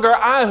no longer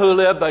I who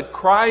live, but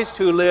Christ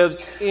who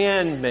lives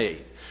in me.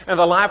 And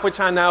the life which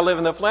I now live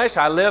in the flesh,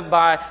 I live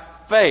by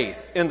faith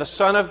in the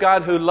Son of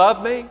God who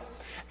loved me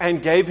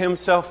and gave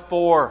himself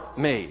for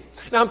me.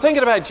 Now I'm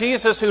thinking about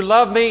Jesus who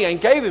loved me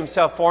and gave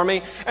himself for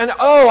me. And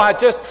I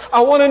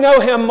want to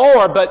know him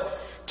more, but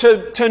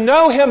to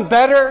know him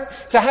better,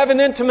 to have an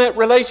intimate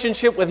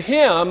relationship with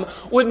him,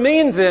 would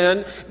mean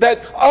then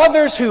that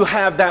others who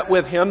have that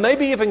with him,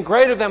 maybe even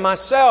greater than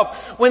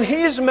myself, when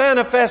he's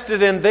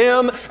manifested in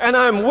them and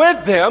I'm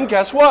with them,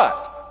 guess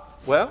what?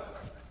 Well,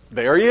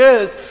 there he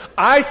is.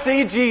 I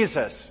see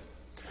Jesus.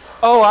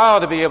 Oh, I ought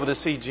to be able to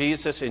see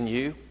Jesus in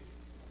you.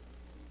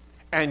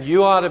 And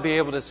you ought to be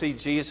able to see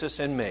Jesus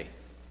in me.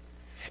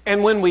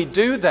 And when we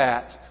do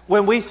that,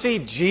 when we see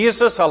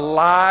Jesus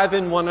alive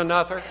in one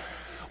another,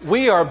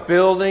 we are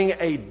building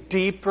a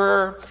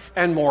deeper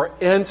and more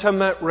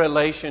intimate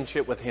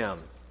relationship with him.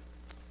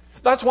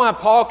 That's why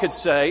Paul could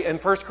say in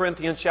 1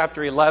 Corinthians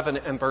chapter 11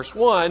 and verse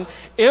 1,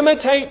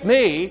 imitate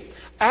me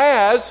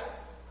as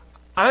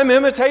I'm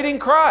imitating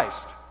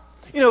Christ.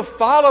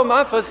 Follow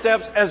my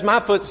footsteps as my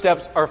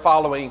footsteps are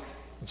following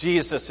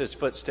Jesus'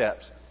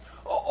 footsteps.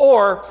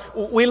 Or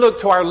we look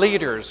to our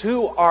leaders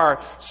who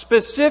are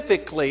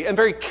specifically and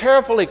very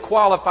carefully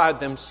qualified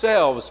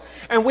themselves,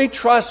 and we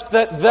trust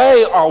that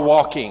they are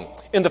walking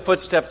in the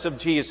footsteps of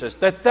Jesus,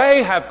 that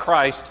they have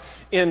Christ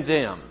in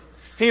them.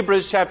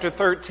 Hebrews chapter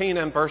 13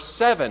 and verse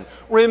 7.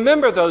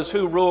 Remember those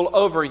who rule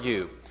over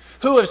you,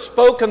 who have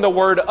spoken the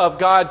word of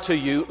God to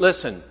you,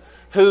 listen,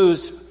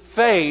 whose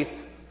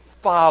faith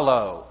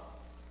follow.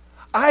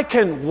 I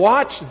can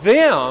watch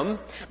them,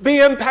 be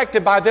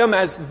impacted by them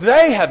as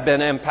they have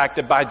been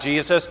impacted by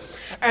Jesus,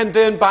 and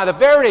then by the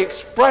very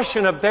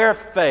expression of their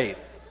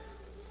faith,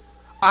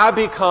 I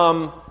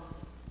become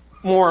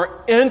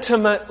more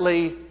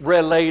intimately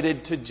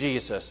related to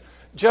Jesus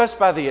just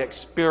by the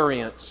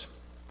experience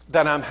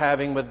that I'm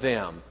having with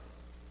them.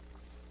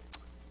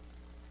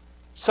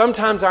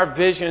 Sometimes our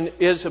vision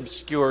is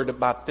obscured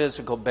by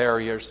physical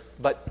barriers,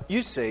 but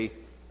you see,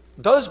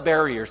 those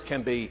barriers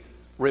can be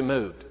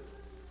removed.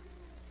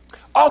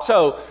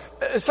 Also,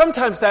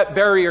 sometimes that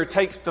barrier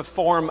takes the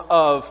form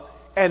of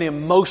an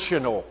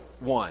emotional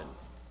one.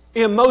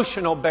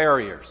 Emotional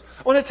barriers.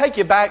 I want to take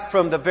you back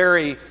from the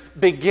very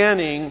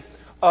beginning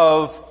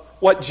of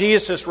what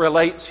Jesus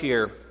relates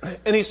here.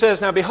 And he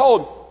says, now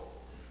behold,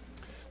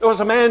 there was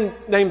a man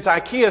named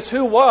Zacchaeus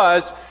who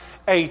was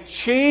a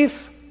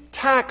chief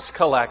tax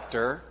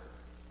collector,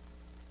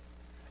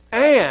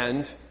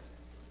 and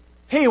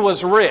he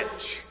was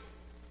rich.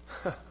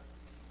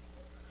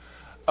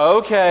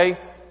 Okay.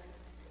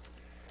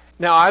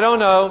 Now, I don't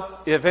know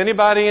if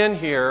anybody in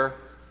here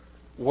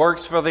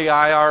works for the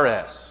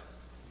IRS.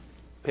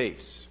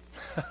 Peace.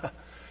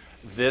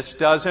 This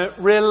doesn't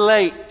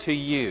relate to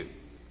you.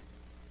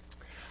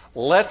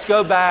 Let's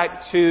go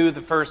back to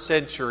the first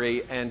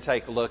century and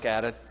take a look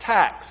at a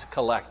tax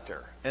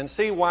collector and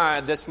see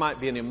why this might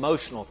be an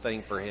emotional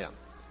thing for him.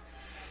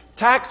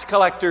 Tax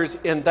collectors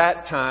in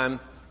that time,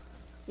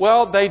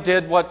 well, they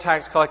did what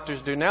tax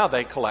collectors do now.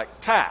 They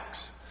collect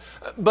tax.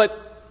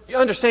 But you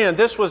understand,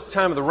 this was the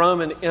time of the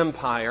Roman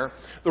Empire.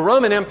 The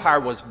Roman Empire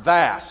was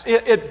vast.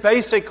 It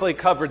basically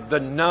covered the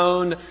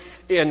known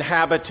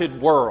inhabited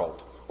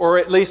world, or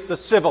at least the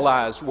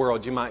civilized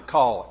world, you might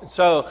call it.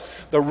 So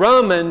the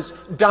Romans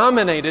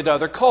dominated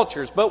other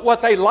cultures, but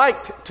what they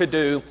liked to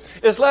do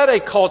is let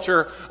a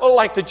culture,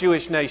 like the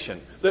Jewish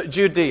nation, the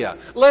Judea,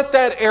 let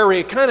that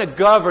area kind of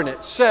govern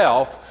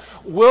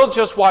itself. We'll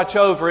just watch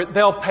over it.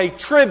 They'll pay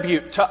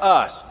tribute to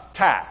us,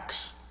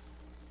 tax.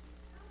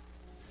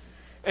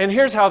 And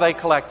here's how they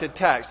collected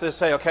tax. They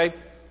say, okay,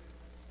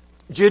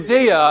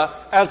 Judea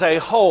as a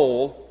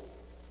whole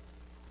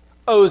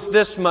owes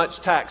this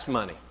much tax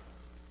money.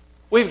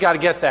 We've got to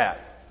get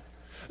that.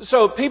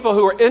 So people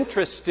who are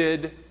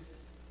interested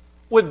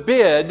would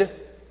bid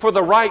for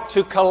the right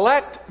to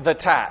collect the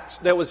tax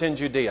that was in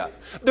Judea.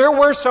 There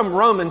were some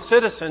Roman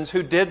citizens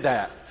who did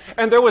that.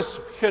 And there was,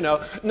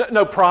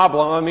 no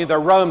problem. I mean, they're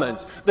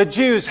Romans. The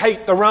Jews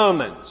hate the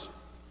Romans.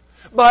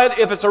 But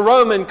if it's a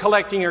Roman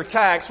collecting your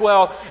tax,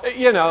 well,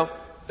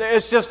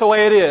 it's just the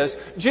way it is.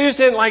 Jews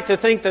didn't like to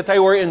think that they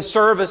were in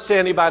service to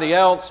anybody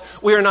else.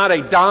 We are not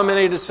a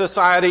dominated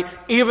society,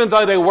 even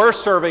though they were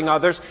serving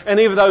others, and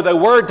even though they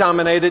were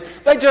dominated,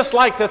 they just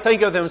like to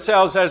think of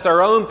themselves as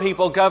their own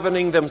people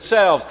governing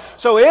themselves.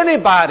 So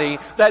anybody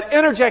that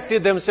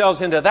interjected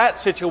themselves into that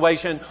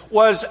situation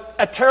was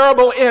a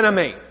terrible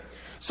enemy.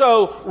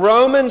 So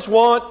Romans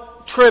want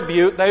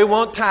tribute, they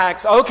want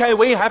tax. Okay,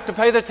 we have to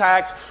pay the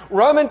tax.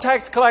 Roman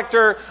tax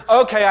collector,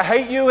 okay, I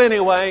hate you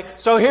anyway,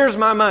 so here's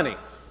my money.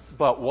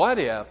 But what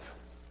if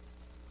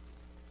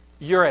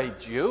you're a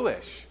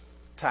Jewish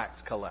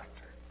tax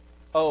collector?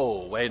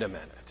 Oh, wait a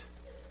minute.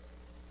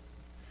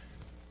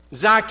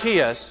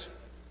 Zacchaeus,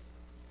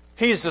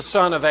 he's the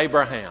son of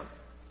Abraham.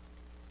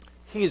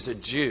 He's a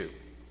Jew.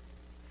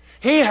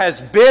 He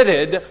has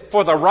bidded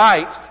for the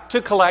right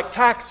to collect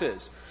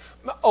taxes.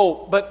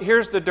 Oh, but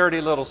here's the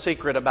dirty little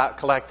secret about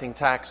collecting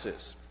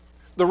taxes.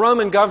 The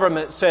Roman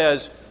government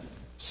says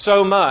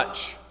so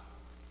much.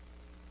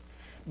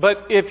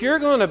 But if you're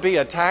going to be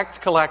a tax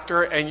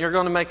collector and you're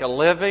going to make a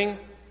living,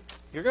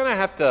 you're going to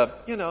have to,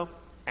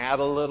 add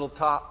a little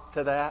top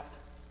to that,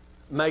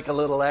 make a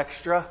little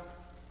extra.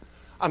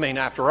 I mean,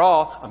 after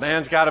all, a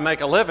man's got to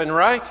make a living,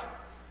 right?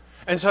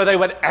 And so they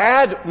would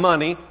add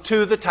money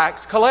to the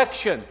tax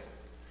collection.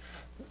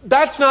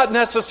 That's not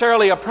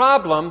necessarily a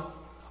problem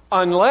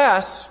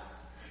unless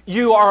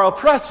you are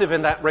oppressive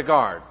in that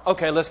regard.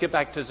 Okay, let's get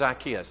back to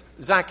Zacchaeus.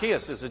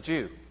 Zacchaeus is a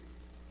Jew.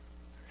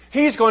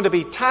 He's going to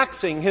be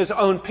taxing his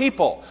own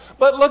people.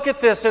 But look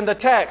at this in the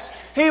text.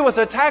 He was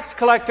a tax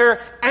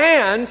collector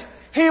and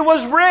he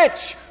was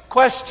rich.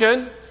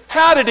 Question,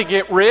 how did he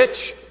get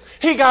rich?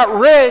 He got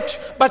rich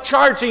by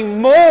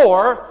charging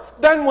more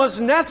than was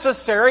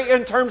necessary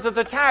in terms of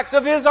the tax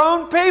of his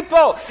own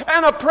people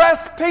and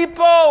oppressed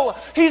people.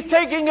 He's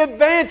taking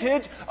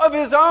advantage of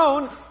his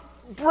own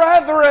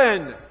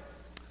brethren.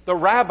 The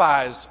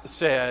rabbis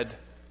said,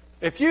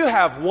 if you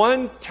have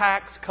one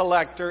tax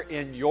collector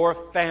in your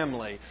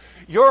family,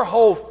 your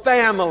whole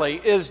family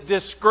is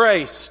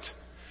disgraced.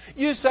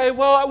 You say,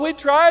 well, we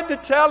tried to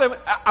tell him.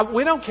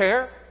 We don't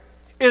care.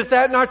 Is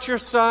that not your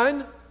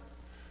son?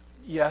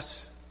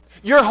 Yes.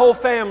 Your whole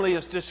family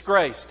is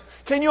disgraced.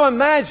 Can you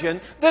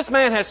imagine? This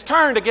man has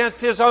turned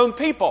against his own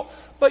people.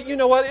 But you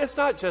know what? It's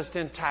not just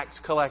in tax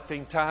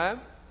collecting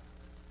time.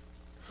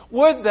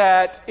 Would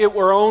that it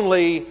were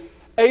only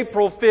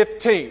April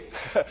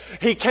 15th.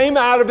 He came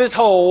out of his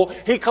hole,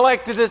 he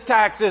collected his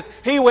taxes,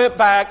 he went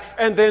back,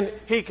 and then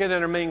he can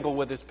intermingle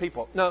with his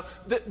people. No,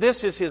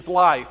 this is his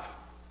life.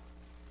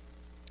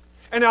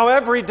 And now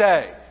every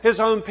day, his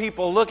own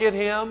people look at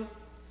him,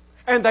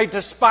 and they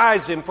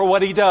despise him for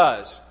what he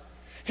does.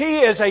 He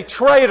is a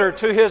traitor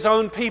to his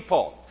own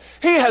people.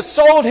 He has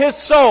sold his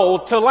soul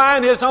to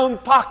line his own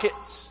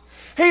pockets.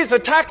 He's a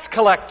tax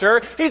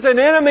collector, he's an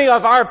enemy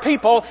of our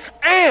people,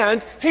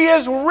 and he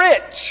is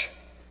rich.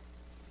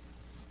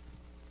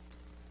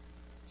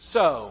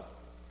 So,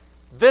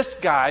 this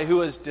guy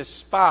who is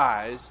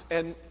despised,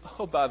 and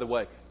oh, by the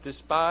way,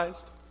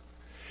 despised.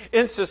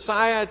 In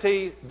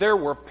society, there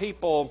were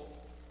people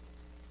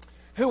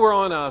who were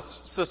on a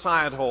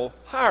societal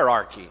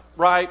hierarchy,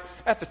 right?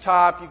 At the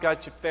top, you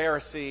got your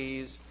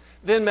Pharisees,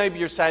 then maybe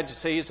your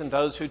Sadducees and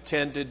those who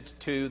tended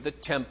to the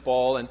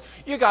temple, and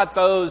you got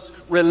those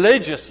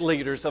religious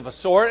leaders of a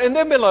sort, and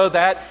then below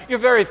that, your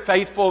very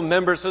faithful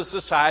members of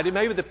society,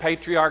 maybe the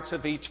patriarchs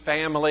of each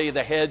family,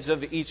 the heads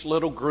of each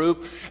little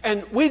group,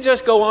 and we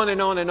just go on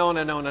and on and on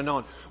and on and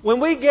on. When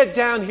we get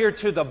down here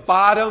to the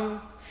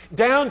bottom,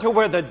 down to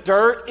where the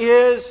dirt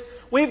is,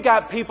 we've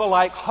got people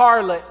like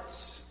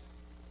harlots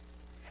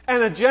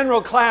and a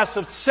general class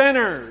of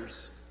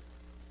sinners.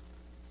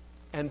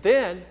 And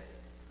then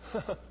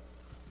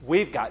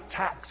we've got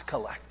tax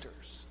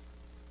collectors.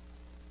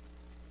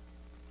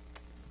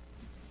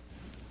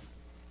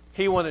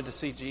 He wanted to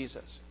see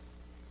Jesus.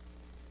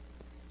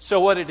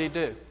 So what did he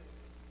do?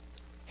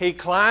 He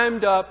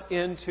climbed up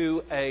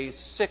into a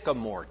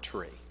sycamore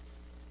tree.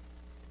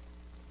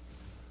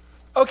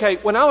 Okay,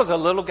 when I was a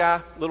little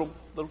guy, little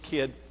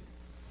kid,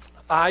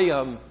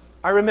 I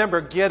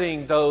remember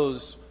getting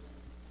those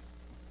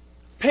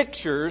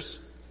pictures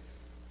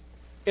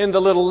in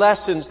the little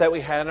lessons that we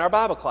had in our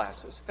Bible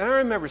classes. And I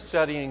remember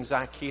studying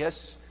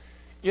Zacchaeus.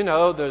 You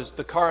know, there's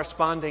the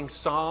corresponding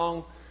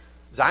song.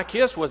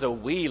 Zacchaeus was a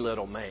wee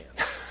little man.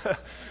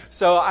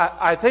 So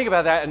I think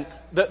about that, and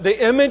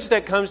the image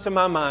that comes to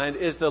my mind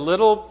is the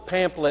little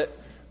pamphlet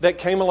that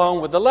came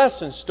along with the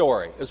lesson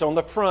story. It was on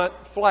the front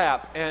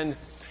flap, and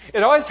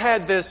it always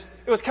had this,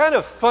 it was kind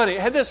of funny.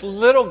 It had this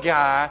little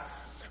guy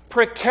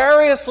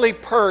precariously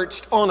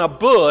perched on a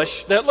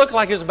bush that looked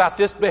like it was about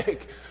this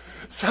big.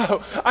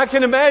 So I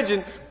can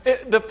imagine,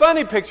 the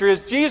funny picture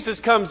is Jesus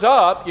comes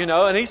up, you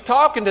know, and he's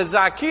talking to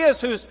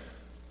Zacchaeus,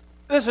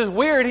 this is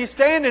weird, he's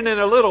standing in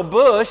a little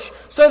bush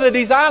so that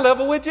he's eye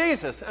level with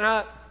Jesus. And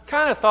I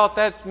kind of thought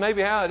that's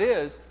maybe how it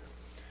is,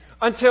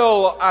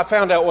 until I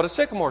found out what a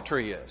sycamore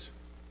tree is.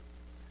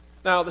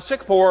 Now, the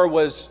sycamore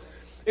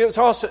it was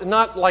also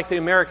not like the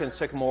American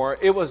sycamore.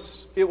 It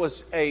was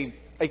a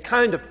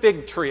kind of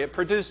fig tree. It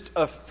produced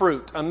a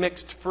fruit, a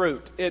mixed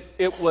fruit.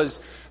 It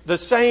was the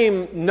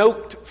same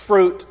noked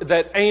fruit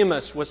that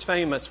Amos was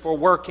famous for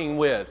working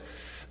with.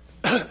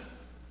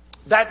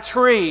 That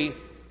tree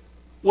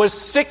was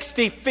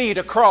 60 feet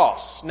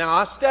across. Now,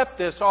 I stepped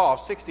this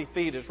off. 60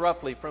 feet is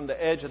roughly from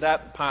the edge of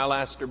that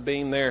pilaster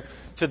beam there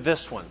to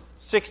this one.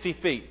 60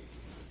 feet.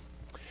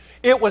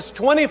 It was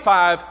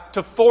 25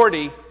 to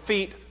 40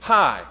 feet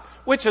high,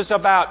 which is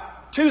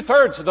about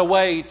 2/3 of the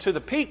way to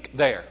the peak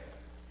there.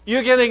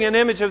 You getting an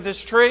image of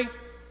this tree?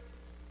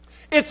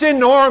 It's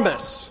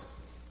enormous.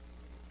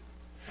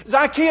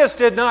 Zacchaeus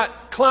did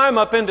not climb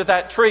up into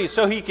that tree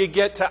so he could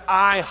get to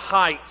eye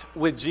height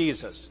with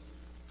Jesus.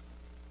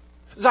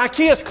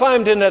 Zacchaeus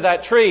climbed into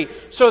that tree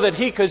so that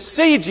he could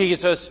see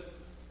Jesus,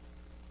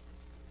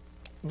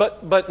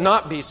 but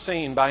not be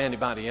seen by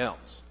anybody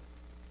else.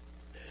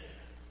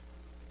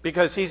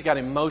 Because he's got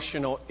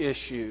emotional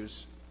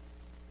issues.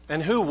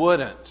 And who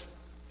wouldn't?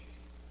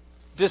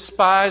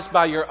 Despised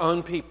by your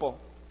own people.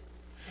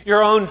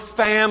 Your own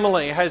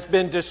family has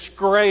been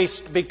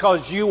disgraced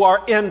because you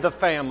are in the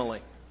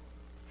family.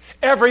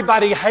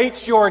 Everybody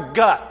hates your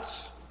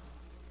guts.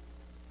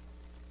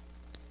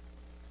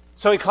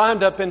 So he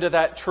climbed up into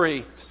that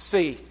tree to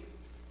see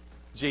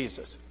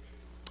Jesus.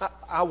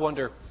 I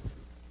wonder,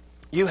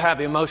 you have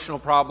emotional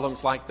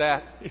problems like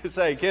that? You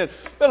say, kid,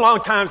 it's been a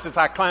long time since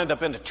I climbed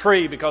up in a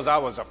tree because I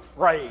was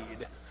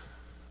afraid.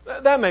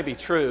 That may be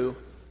true,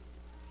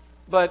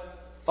 but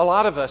a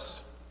lot of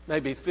us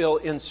maybe feel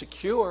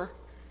insecure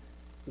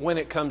when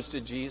it comes to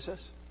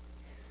Jesus.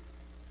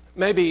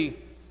 Maybe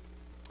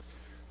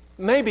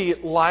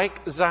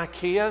like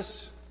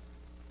Zacchaeus,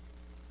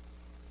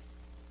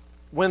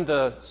 when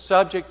the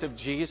subject of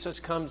Jesus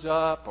comes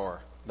up,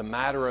 or the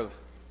matter of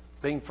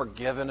being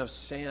forgiven of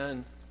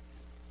sin,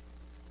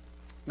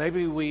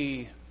 maybe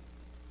we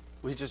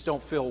just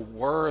don't feel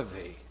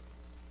worthy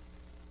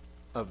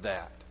of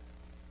that.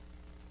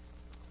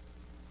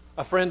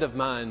 A friend of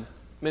mine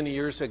many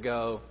years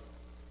ago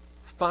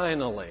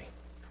finally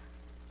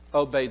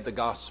obeyed the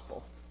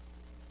gospel.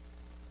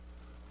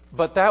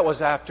 But that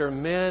was after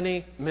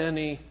many,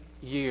 many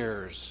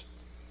years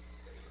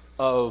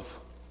of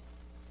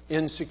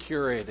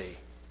insecurity,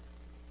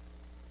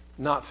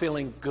 not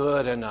feeling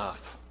good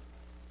enough.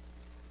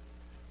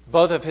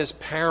 Both of his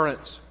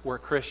parents were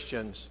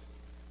Christians.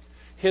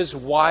 His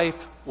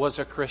wife was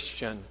a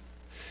Christian.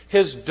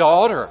 His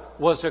daughter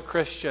was a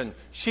Christian.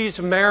 She's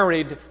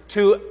married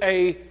to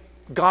a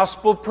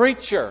gospel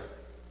preacher.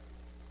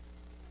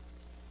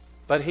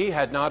 But he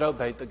had not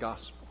obeyed the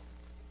gospel.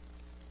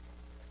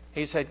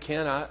 He said,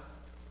 Ken,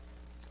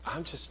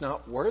 I'm just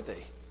not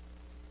worthy.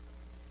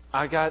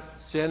 I got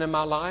sin in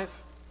my life.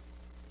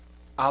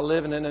 I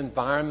live in an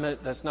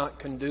environment that's not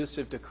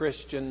conducive to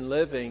Christian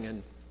living,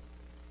 and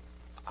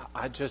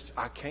I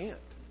can't.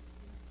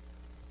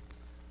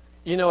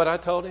 You know what I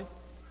told him?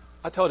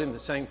 I told him the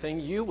same thing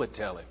you would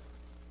tell him.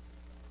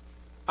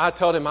 I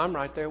told him, I'm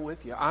right there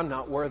with you. I'm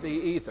not worthy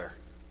either.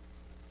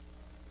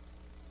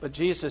 But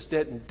Jesus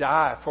didn't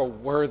die for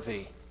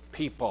worthy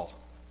people.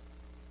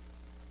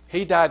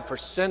 He died for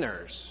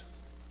sinners,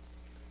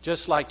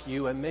 just like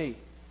you and me.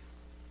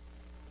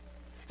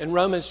 In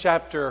Romans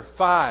chapter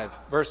 5,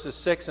 verses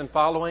 6 and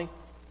following,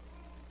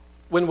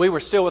 when we were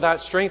still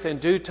without strength, in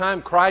due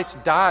time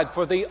Christ died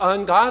for the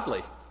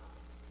ungodly.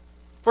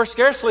 For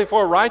scarcely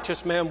for a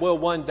righteous man will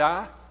one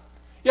die.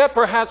 Yet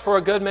perhaps for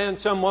a good man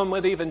someone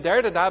would even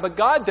dare to die. But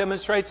God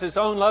demonstrates His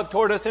own love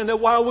toward us in that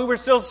while we were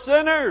still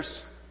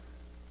sinners,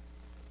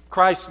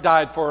 Christ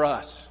died for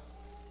us.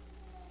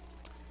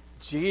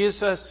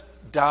 Jesus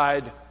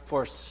died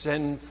for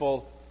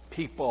sinful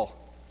people.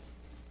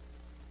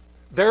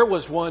 There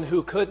was one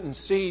who couldn't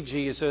see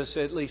Jesus,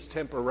 at least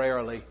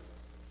temporarily,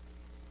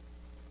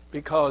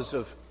 because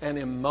of an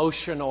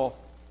emotional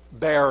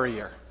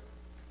barrier.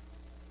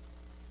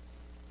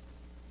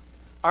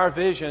 Our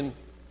vision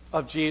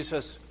of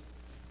Jesus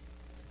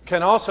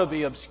can also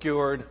be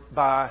obscured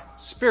by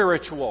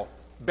spiritual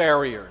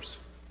barriers.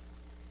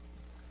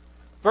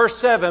 Verse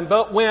 7,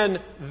 but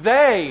when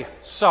they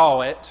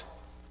saw it,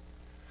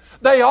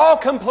 they all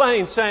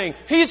complained, saying,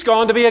 He's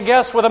gone to be a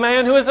guest with a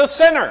man who is a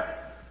sinner.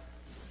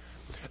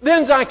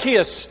 Then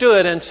Zacchaeus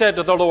stood and said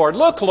to the Lord,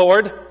 Look,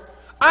 Lord,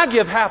 I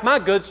give half my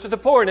goods to the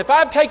poor, and if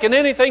I've taken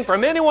anything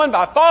from anyone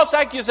by false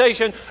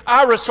accusation,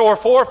 I restore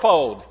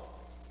fourfold.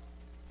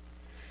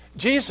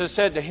 Jesus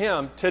said to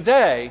him,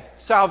 Today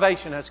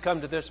salvation has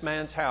come to this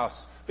man's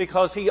house,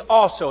 because he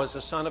also is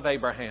the son of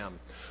Abraham.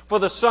 For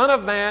the Son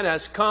of Man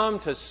has come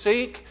to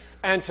seek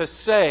and to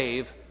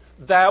save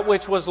that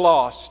which was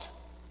lost.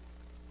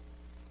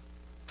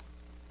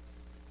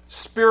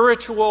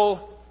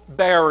 Spiritual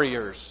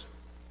barriers.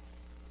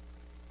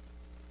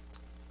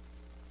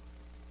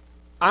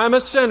 I'm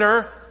a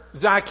sinner,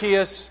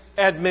 Zacchaeus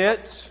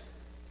admits.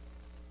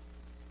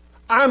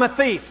 I'm a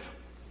thief.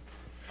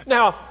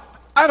 Now,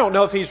 I don't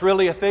know if he's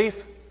really a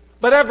thief,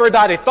 but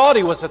everybody thought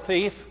he was a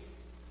thief.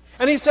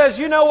 And he says,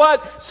 you know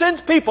what?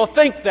 Since people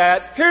think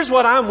that, here's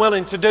what I'm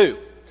willing to do.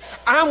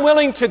 I'm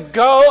willing to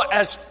go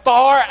as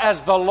far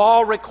as the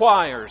law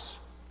requires.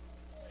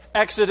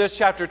 Exodus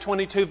chapter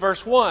 22,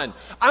 verse 1.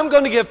 I'm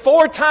going to give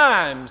 4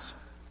 times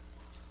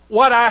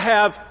what I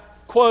have,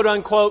 quote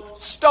unquote,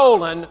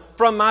 stolen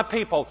from my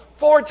people.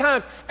 4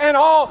 times. And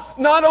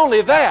not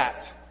only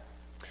that,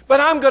 but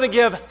I'm going to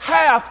give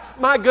half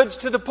my goods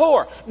to the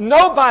poor.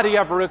 Nobody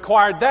ever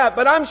required that,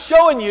 but I'm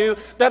showing you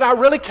that I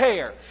really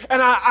care.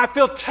 And I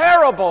feel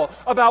terrible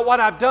about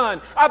what I've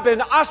done. I've been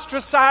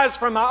ostracized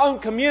from my own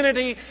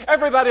community.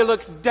 Everybody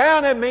looks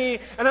down at me,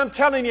 and I'm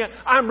telling you,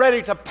 I'm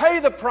ready to pay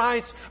the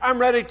price. I'm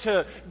ready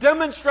to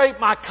demonstrate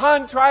my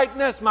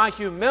contriteness, my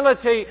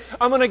humility.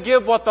 I'm going to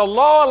give what the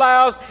law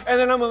allows, and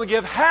then I'm going to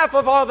give half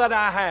of all that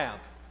I have.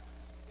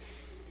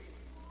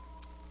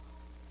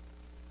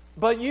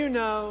 But you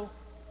know,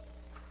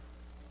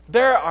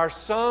 there are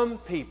some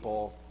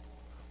people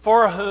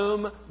for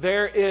whom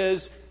there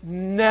is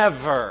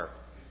never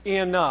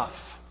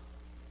enough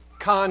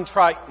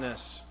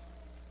contriteness,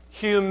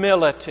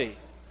 humility,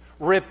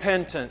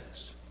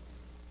 repentance.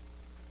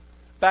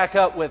 Back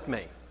up with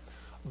me.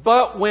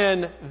 But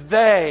when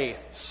they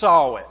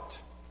saw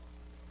it,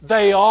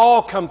 they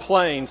all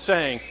complained,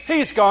 saying,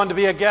 He's gone to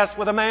be a guest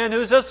with a man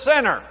who's a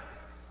sinner.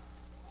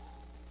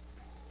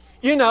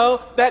 You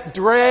know, that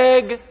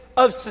dreg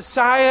of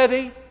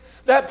society,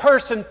 that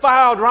person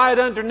filed right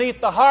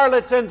underneath the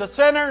harlots and the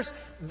sinners,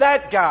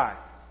 that guy.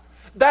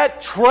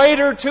 That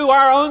traitor to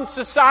our own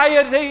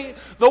society,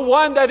 the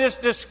one that is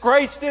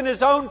disgraced in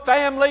his own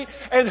family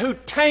and who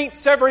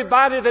taints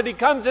everybody that he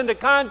comes into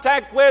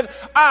contact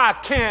with. I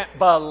can't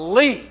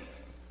believe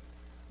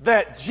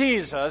that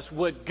Jesus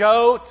would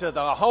go to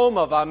the home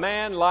of a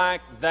man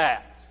like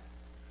that.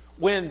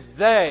 When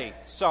they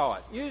saw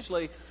it.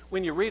 Usually,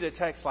 when you read a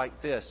text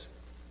like this,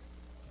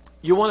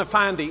 you want to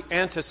find the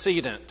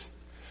antecedent.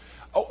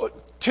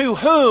 To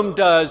whom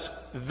does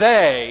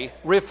they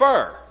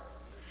refer?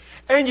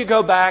 And you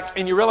go back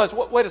and you realize,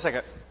 wait a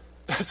second,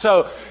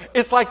 So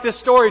it's like this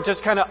story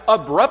just kind of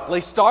abruptly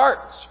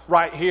starts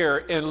right here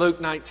in Luke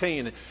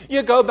 19.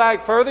 You go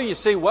back further, you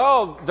see,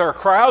 well, there are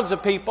crowds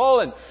of people,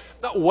 and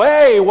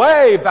way,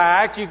 way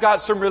back, you've got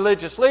some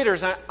religious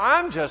leaders, and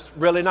I'm just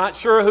really not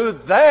sure who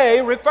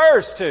they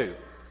refers to.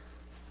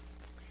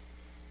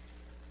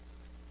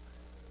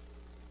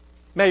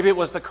 Maybe it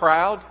was the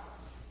crowd,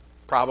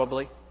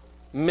 probably,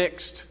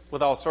 mixed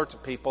with all sorts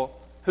of people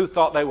who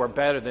thought they were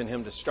better than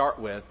him to start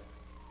with.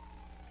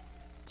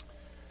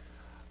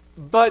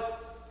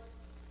 But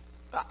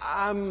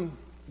I'm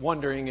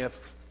wondering if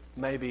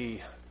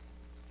maybe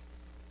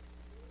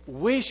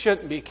we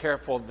shouldn't be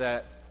careful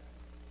that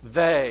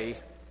they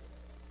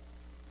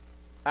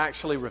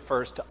actually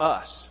refers to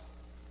us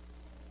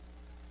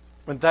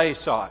when they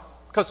saw it.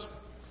 Because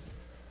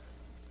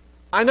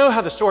I know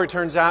how the story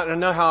turns out, and I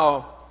know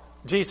how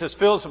Jesus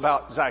feels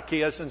about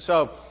Zacchaeus, and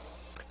so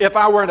if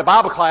I were in a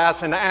Bible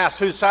class and I asked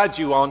whose side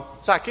you on,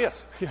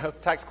 Zacchaeus,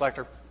 tax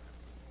collector.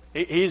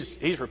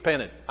 He's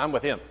repentant. I'm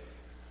with him.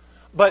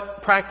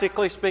 But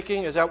practically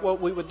speaking, is that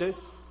what we would do?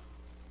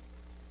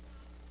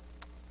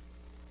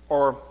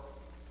 Or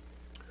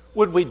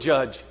would we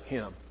judge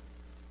him?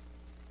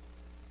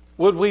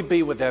 Would we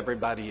be with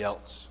everybody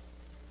else?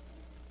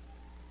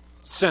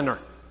 Sinner.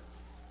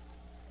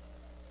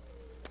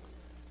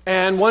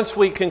 And once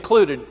we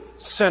concluded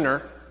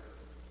sinner,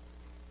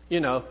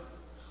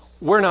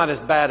 we're not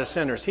as bad a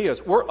sinner as he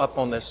is. We're up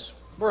on this.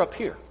 We're up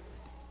here.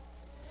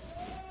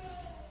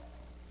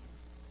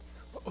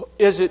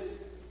 Is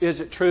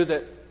it true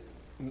that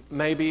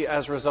maybe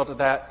as a result of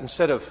that,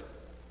 instead of,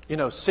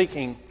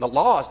 seeking the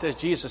lost, as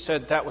Jesus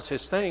said that was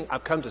his thing,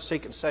 I've come to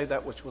seek and save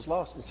that which was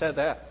lost. Instead of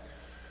that,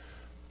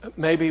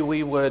 maybe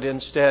we would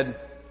instead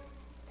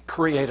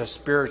create a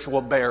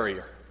spiritual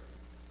barrier.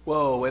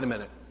 Whoa, wait a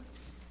minute.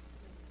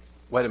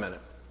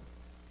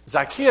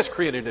 Zacchaeus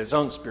created his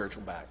own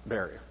spiritual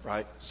barrier,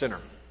 right? Sinner,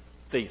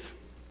 thief.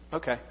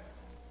 Okay.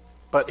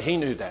 But he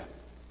knew that.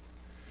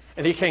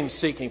 And he came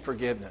seeking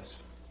forgiveness.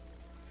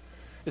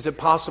 Is it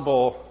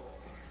possible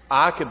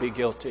I could be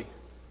guilty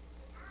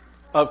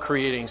of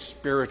creating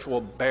spiritual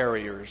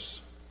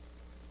barriers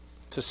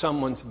to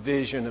someone's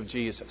vision of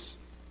Jesus?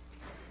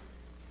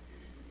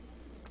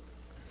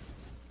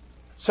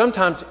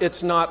 Sometimes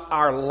it's not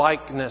our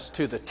likeness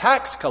to the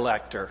tax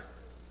collector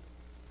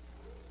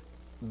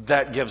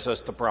that gives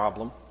us the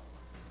problem.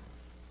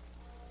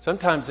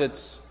 Sometimes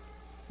it's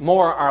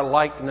more our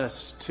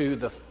likeness to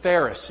the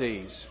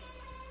Pharisees,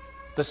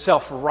 the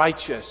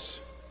self-righteous,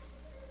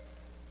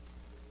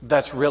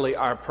 that's really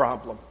our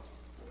problem.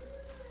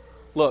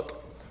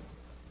 Look,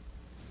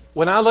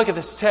 when I look at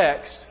this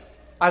text,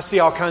 I see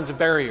all kinds of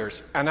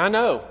barriers. And I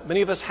know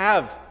many of us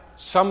have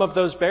some of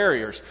those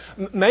barriers.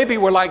 Maybe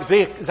we're like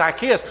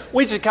Zacchaeus.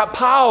 We just got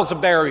piles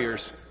of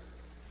barriers.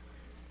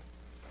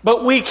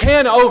 But we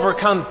can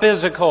overcome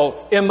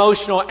physical,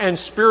 emotional, and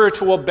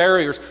spiritual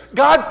barriers.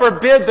 God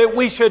forbid that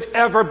we should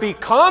ever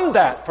become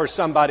that for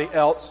somebody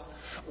else.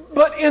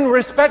 But in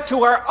respect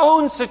to our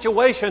own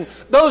situation,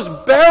 those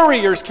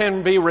barriers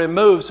can be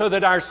removed so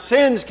that our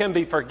sins can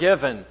be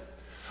forgiven.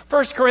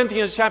 1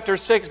 Corinthians chapter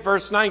 6,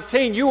 verse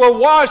 19, you were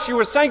washed, you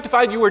were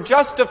sanctified, you were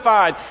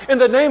justified in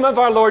the name of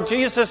our Lord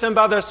Jesus and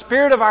by the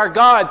Spirit of our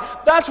God.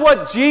 That's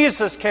what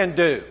Jesus can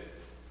do.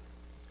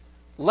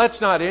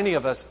 Let's not any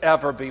of us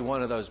ever be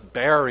one of those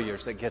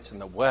barriers that gets in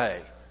the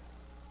way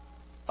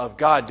of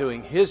God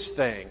doing His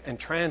thing and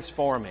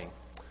transforming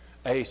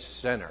a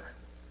sinner.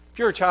 If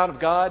you're a child of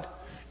God,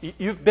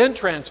 you've been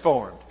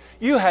transformed.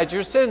 You had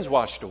your sins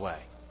washed away.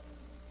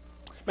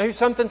 Maybe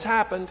something's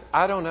happened.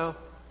 I don't know.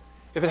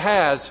 If it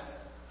has,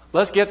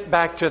 let's get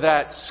back to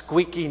that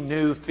squeaky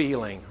new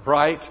feeling,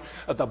 right?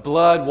 Of the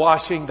blood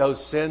washing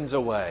those sins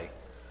away.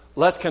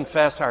 Let's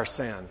confess our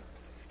sin.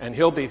 And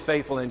He'll be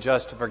faithful and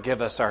just to forgive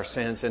us our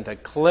sins and to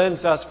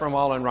cleanse us from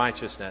all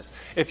unrighteousness.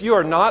 If you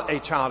are not a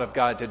child of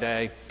God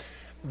today,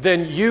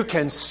 then you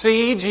can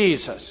see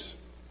Jesus.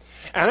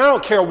 And I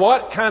don't care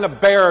what kind of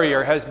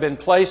barrier has been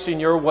placed in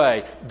your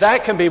way,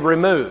 that can be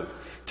removed.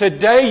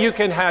 Today you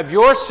can have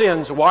your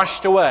sins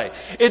washed away.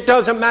 It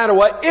doesn't matter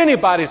what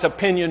anybody's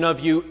opinion of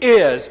you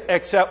is,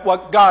 except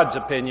what God's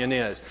opinion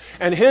is.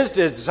 And His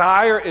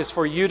desire is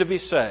for you to be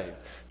saved.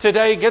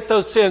 Today, get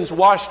those sins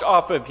washed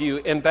off of you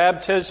in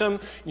baptism,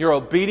 your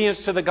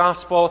obedience to the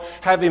gospel,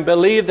 having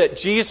believed that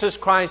Jesus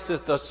Christ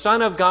is the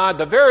Son of God,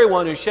 the very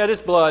one who shed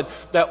His blood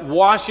that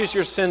washes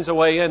your sins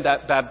away in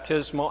that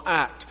baptismal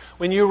act.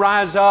 When you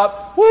rise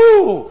up,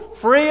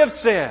 free of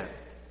sin.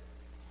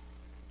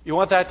 You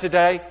want that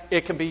today?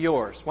 It can be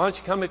yours. Why don't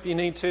you come if you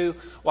need to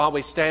while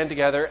we stand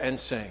together and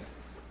sing.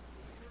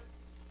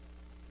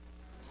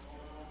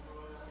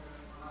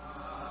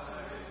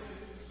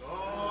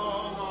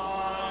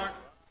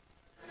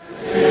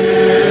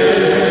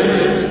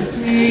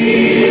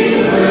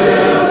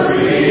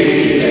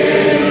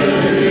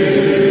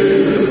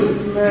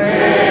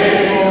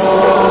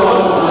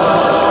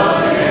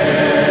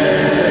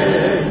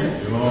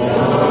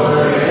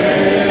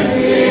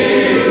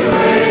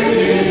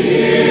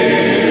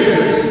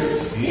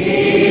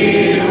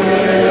 He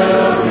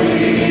will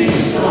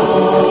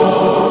restore.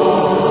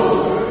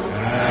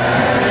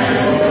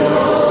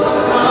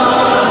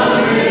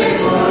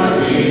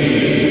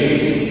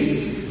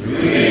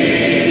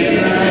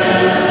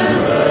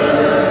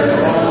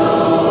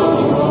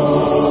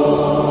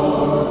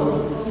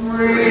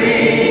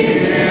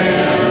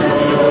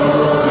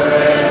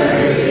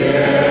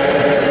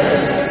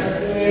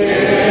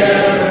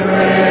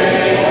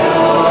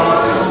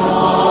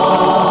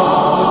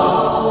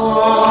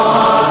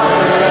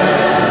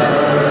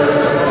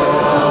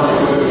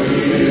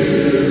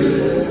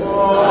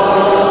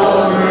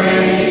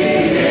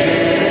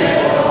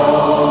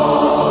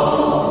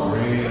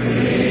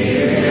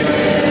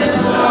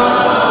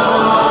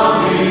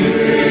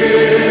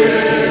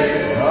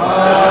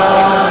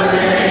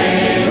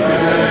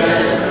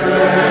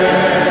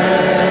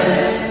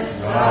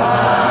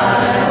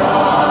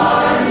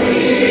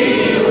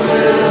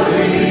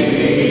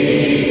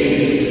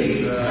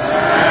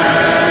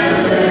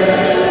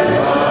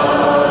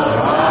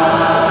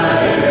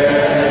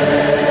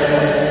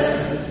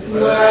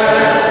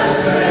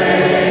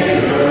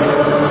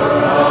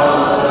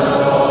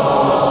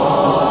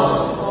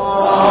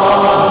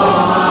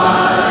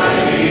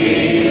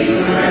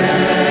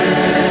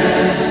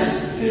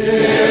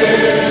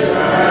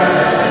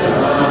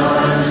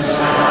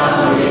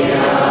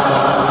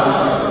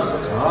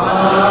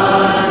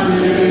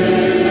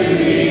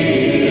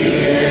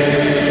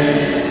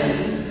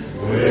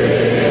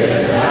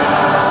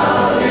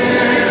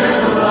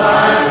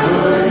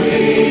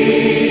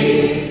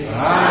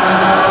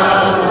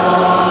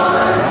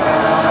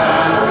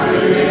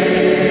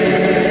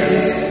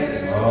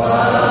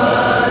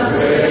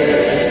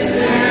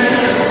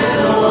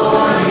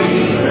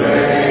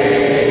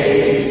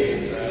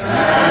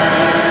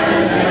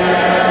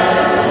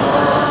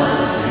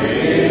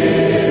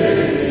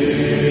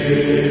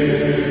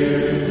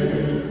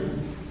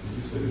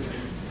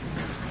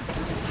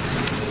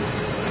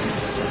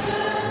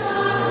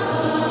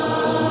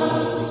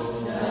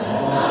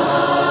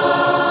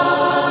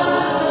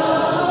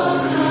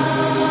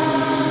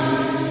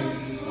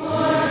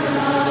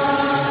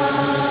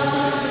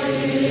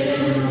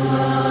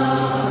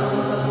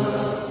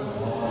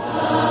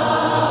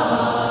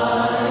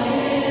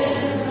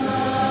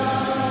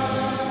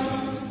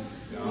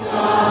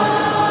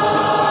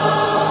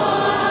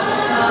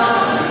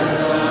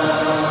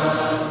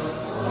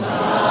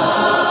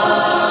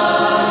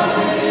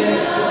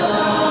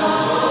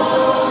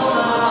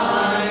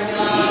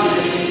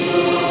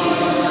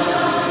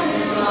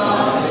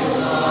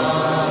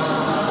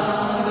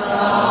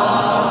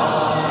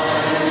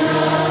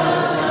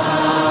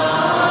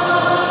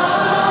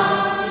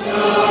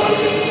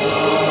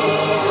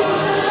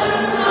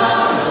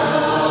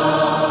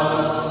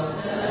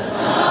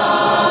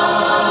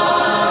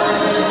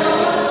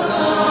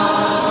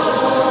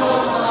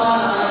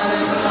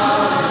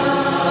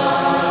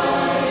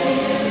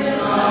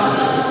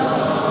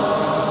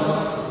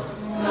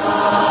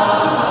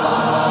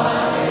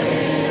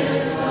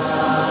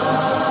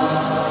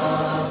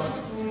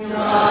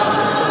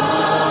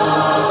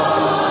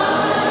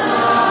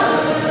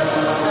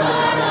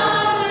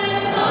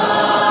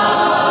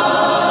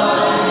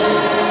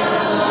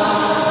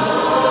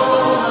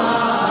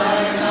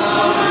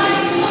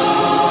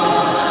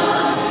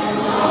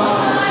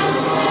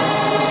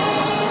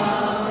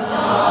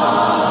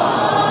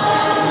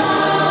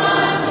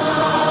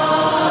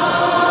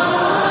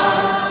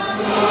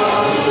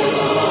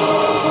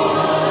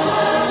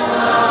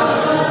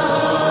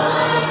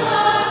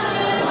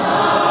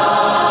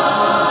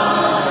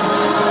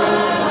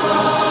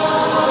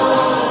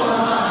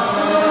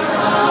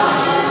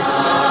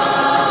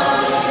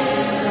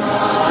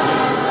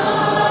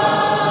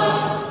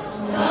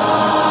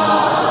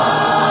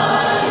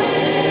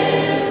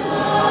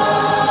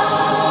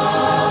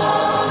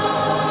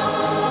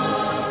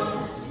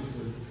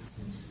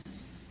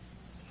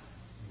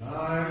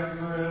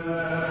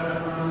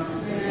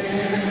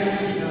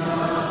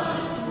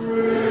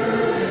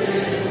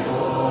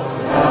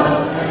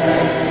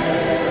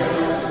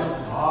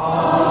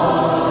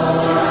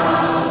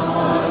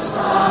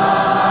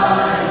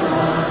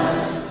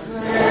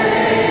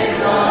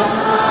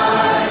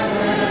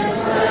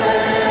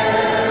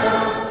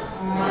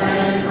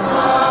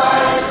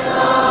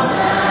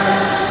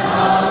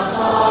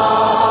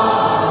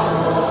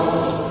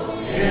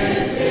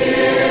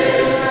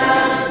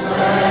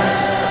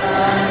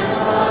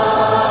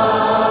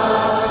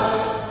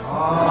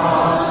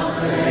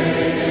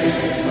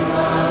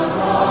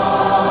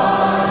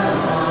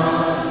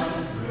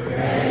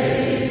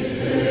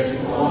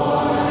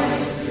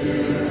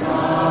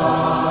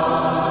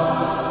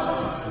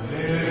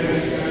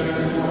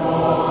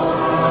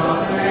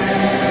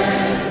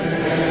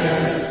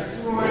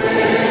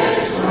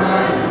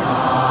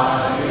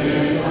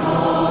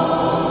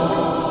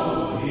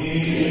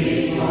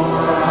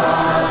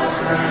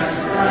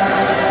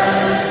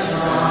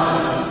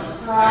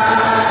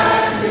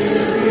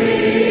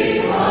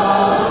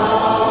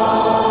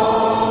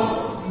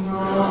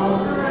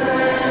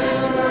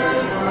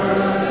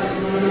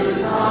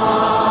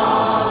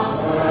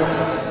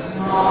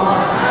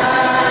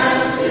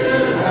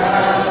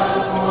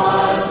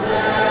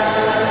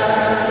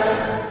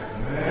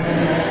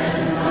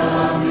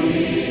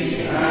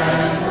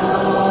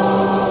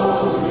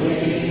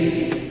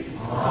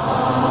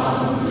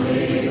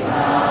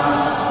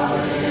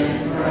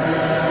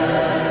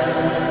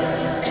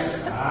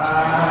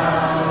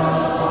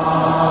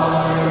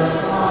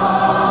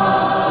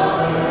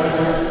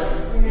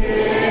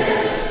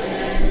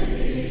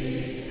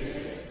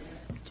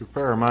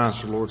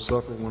 minds to the Lord's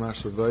Supper when I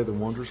survey the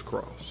wondrous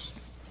cross.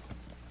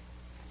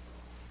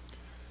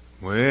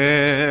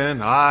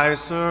 When I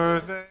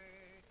survey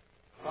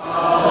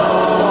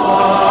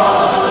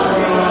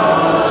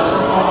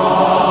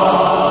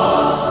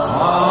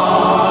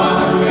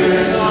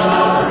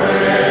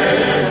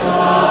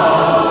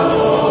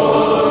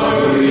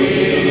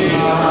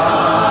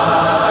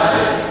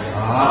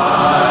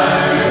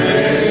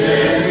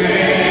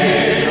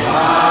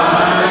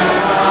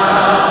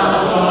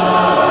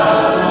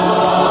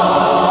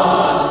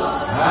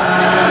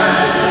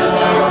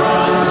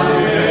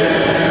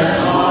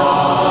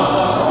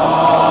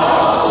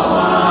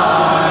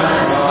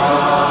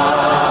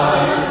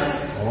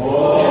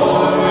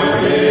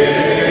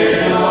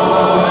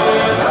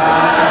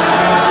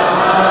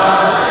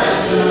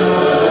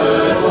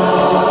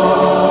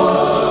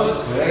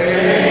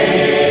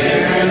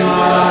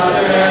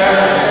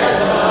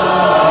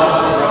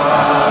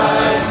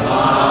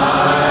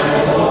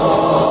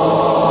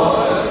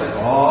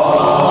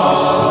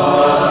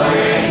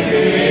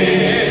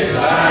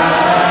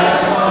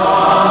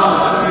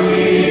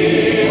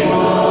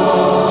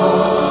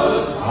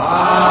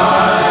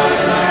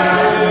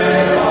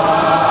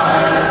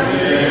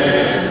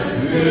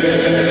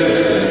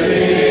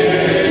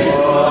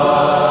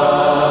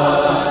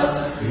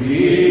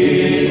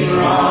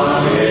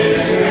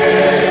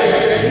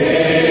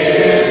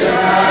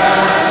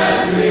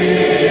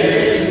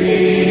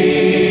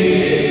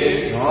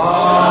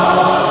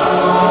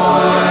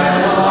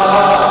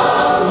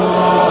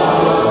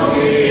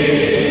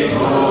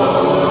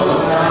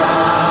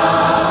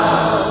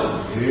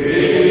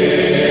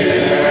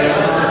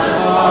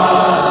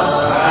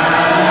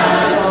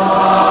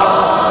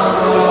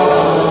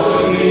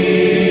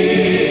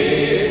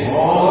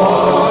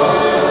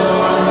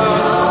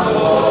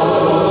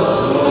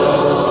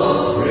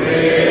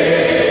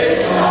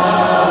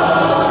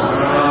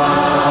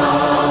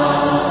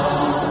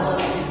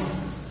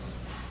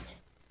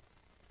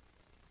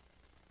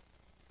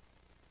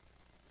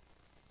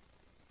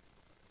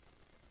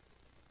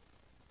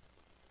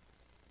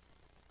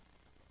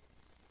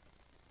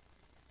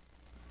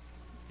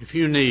If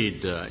you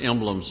need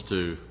emblems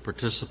to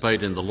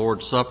participate in the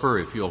Lord's Supper,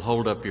 if you'll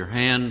hold up your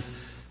hand,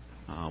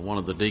 one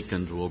of the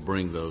deacons will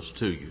bring those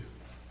to you.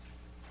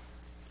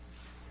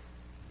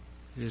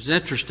 It is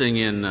interesting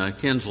in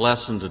Ken's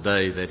lesson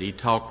today that he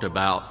talked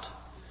about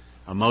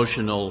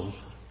emotional,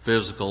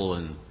 physical,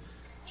 and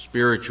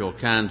spiritual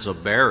kinds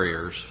of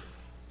barriers.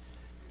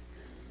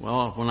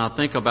 Well, when I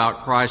think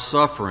about Christ's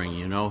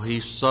suffering, he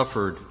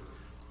suffered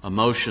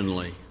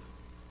emotionally.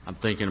 I'm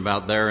thinking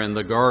about there in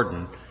the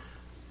garden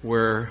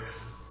where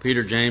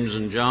Peter, James,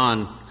 and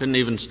John couldn't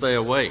even stay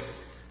awake.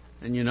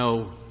 And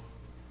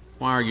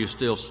why are you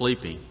still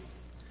sleeping?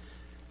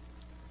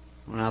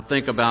 When I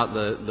think about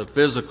the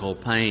physical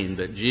pain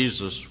that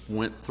Jesus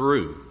went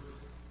through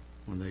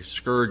when they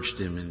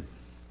scourged him and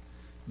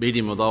beat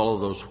him with all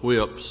of those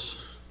whips,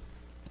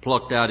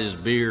 plucked out his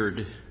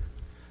beard,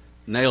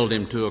 nailed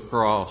him to a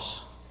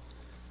cross.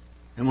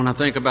 And when I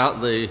think about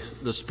the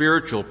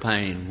spiritual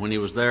pain when he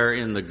was there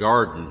in the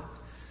garden,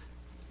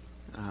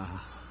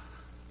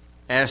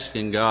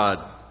 asking God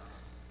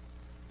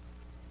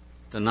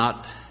to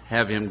not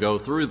have him go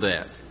through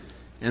that.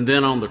 And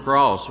then on the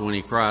cross when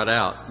he cried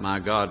out, my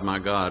God,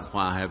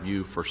 why have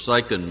you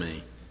forsaken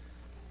me?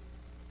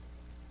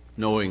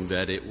 Knowing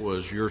that it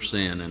was your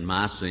sin and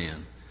my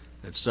sin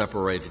that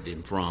separated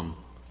him from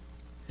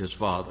his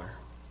Father.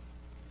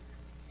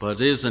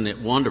 But isn't it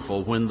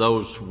wonderful when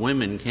those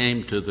women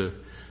came to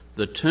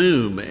the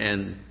tomb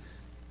and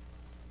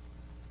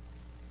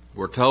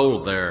were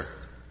told there,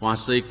 why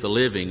seek the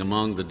living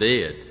among the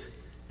dead?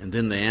 And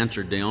then they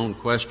answered their own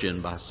question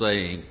by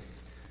saying,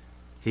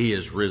 he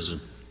is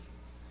risen.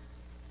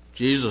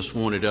 Jesus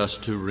wanted us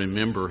to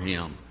remember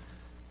him,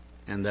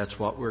 and that's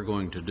what we're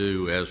going to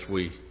do as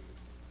we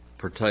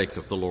partake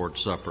of the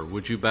Lord's Supper.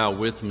 Would you bow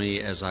with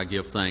me as I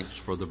give thanks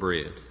for the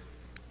bread?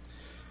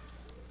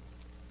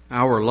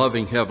 Our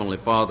loving Heavenly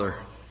Father,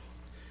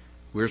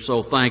 we're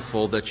so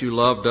thankful that you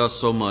loved us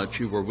so much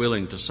you were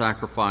willing to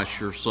sacrifice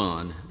your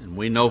Son. And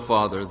we know,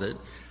 Father, that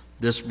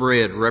this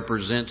bread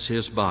represents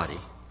his body.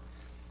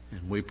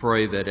 And we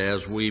pray that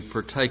as we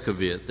partake of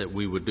it, that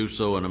we would do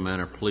so in a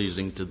manner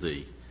pleasing to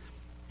thee.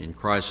 In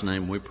Christ's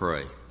name we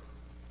pray.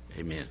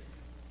 Amen.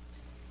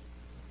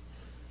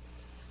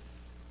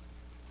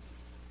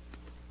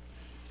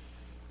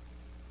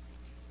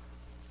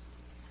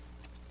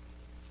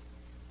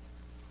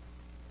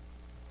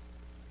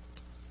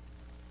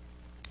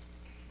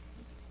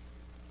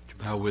 Would you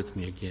bow with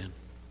me again?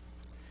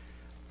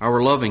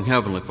 Our loving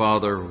Heavenly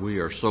Father, we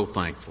are so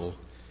thankful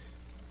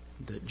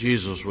that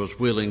Jesus was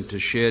willing to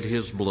shed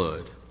his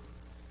blood,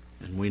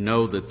 and we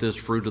know that this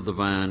fruit of the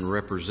vine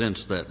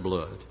represents that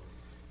blood.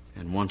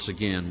 And once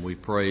again, we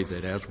pray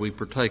that as we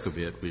partake of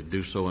it, we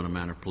do so in a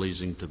manner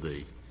pleasing to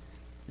thee.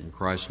 In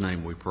Christ's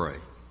name we pray.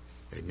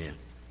 Amen.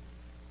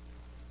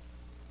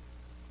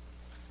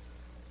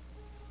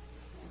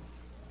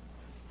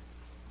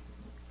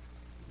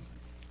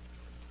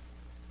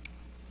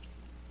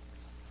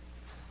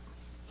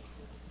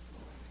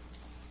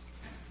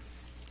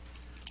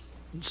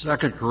 2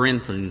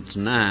 Corinthians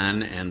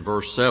 9 and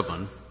verse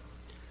 7,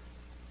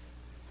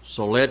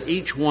 so let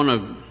each one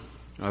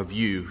of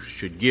you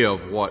should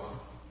give what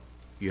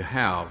you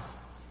have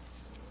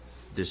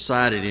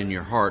decided in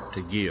your heart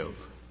to give.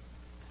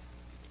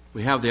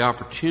 We have the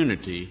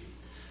opportunity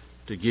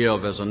to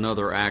give as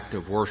another act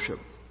of worship.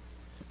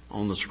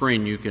 On the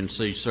screen you can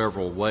see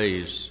several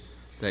ways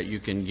that you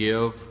can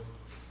give.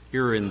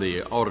 Here in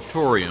the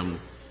auditorium,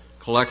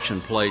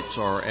 collection plates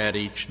are at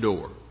each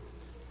door,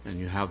 and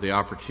you have the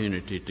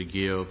opportunity to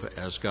give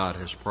as God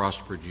has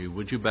prospered you.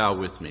 Would you bow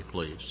with me,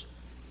 please?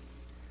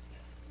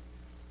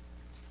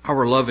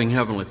 Our loving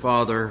Heavenly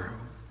Father,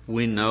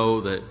 we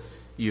know that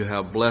you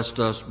have blessed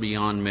us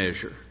beyond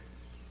measure,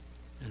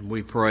 and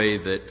we pray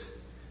that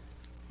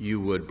you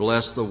would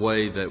bless the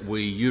way that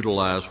we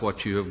utilize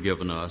what you have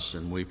given us,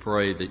 and we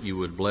pray that you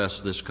would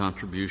bless this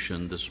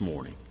contribution this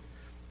morning.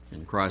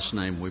 In Christ's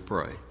name we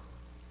pray.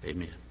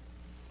 Amen.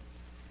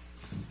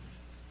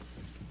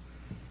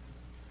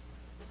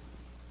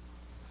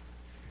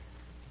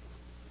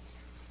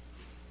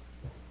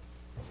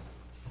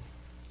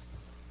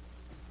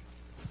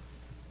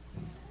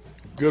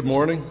 Good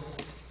morning.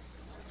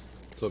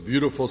 It's a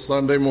beautiful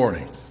Sunday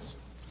morning.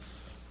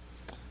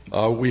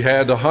 We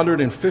had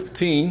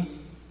 115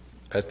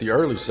 at the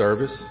early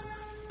service,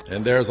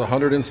 and there's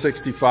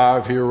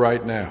 165 here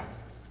right now.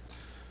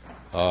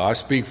 I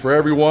speak for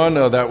everyone.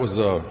 That was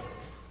a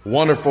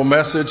wonderful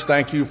message.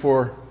 Thank you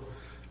for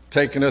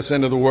taking us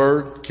into the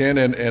Word, Ken,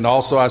 and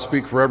also I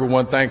speak for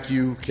everyone. Thank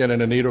you, Ken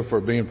and Anita, for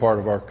being part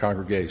of our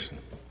congregation.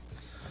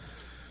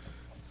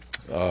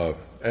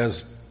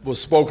 As was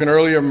spoken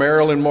earlier,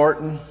 Marilyn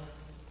Martin,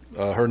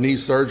 her knee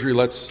surgery,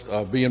 let's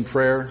be in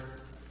prayer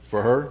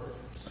for her.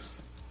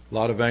 A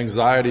lot of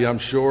anxiety, I'm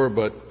sure,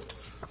 but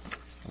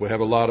we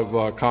have a lot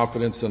of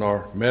confidence in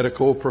our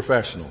medical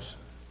professionals.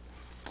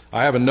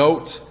 I have a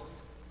note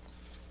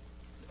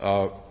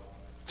to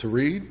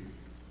read.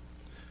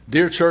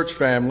 Dear church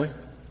family,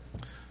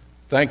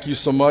 thank you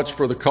so much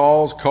for the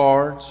calls,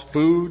 cards,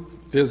 food,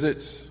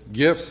 visits,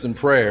 gifts, and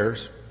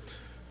prayers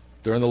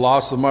during the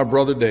loss of my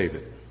brother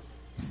David.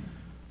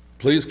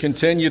 Please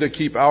continue to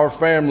keep our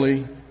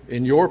family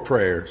in your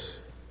prayers.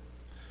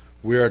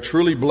 We are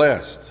truly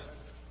blessed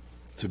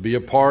to be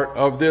a part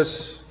of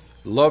this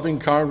loving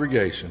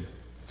congregation.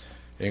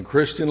 In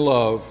Christian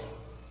love,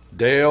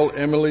 Dale,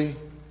 Emily,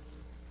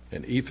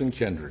 and Ethan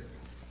Kendrick.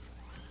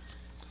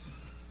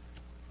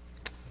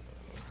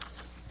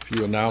 A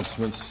few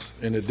announcements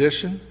in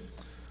addition.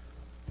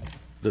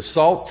 The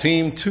SALT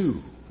Team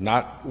 2,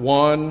 not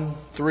 1,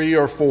 3,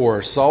 or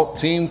 4, SALT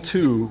Team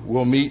 2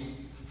 will meet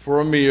for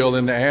a meal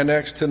in the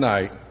annex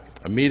tonight,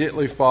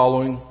 immediately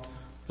following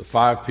the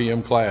 5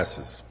 p.m.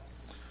 classes.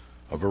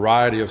 A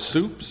variety of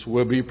soups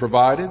will be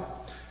provided.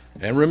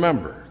 And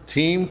remember,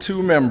 Team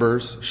 2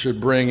 members should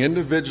bring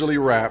individually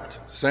wrapped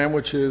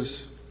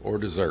sandwiches or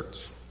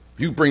desserts.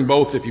 You bring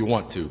both if you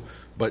want to,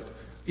 but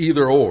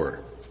either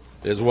or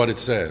is what it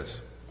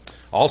says.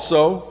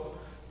 Also,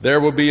 there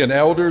will be an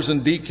elders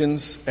and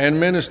deacons and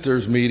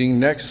ministers meeting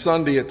next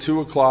Sunday at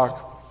 2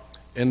 o'clock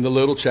in the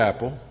Little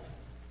Chapel.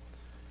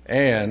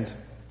 And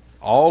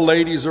all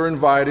ladies are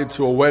invited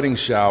to a wedding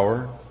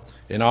shower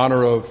in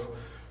honor of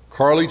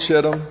Carly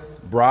Chittum,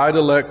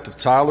 bride-elect of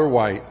Tyler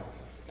White,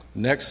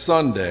 next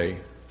Sunday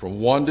from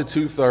 1 to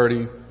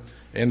 2:30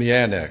 in the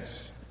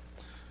annex.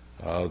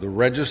 The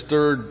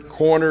registered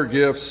Corner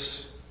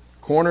Gifts,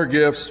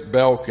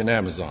 Belk, and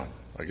Amazon.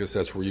 I guess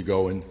that's where you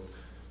go and,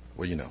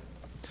 well, you know.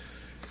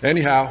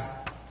 Anyhow,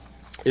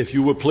 if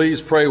you would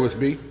please pray with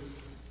me.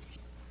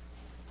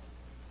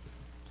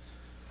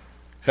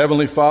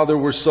 Heavenly Father,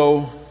 we're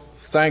so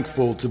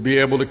thankful to be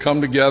able to come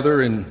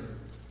together and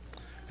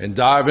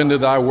dive into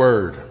thy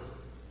word.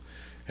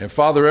 And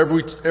Father,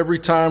 every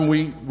time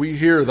we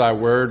hear thy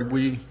word,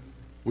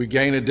 we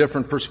gain a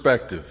different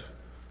perspective.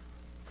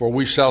 For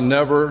we shall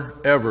never,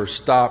 ever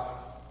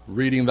stop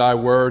reading thy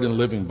word and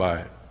living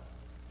by it.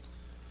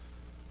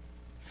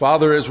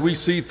 Father, as we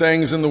see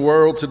things in the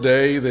world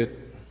today that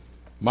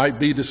might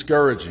be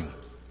discouraging,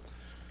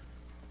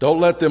 don't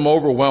let them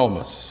overwhelm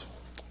us.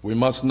 We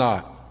must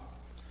not.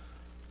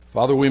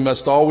 Father, we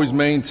must always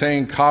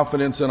maintain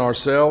confidence in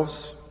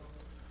ourselves,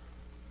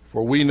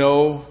 for we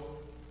know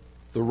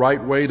the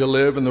right way to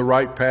live and the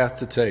right path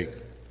to take.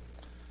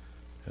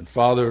 And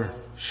Father,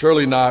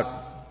 surely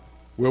not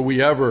will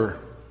we ever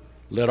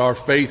let our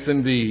faith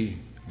in thee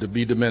to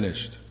be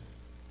diminished.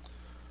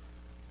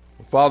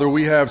 Father,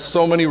 we have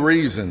so many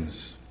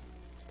reasons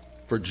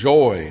for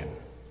joy.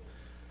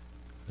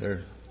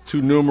 They're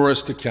too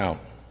numerous to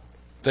count.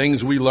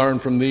 Things we learn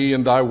from thee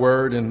and thy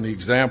word and the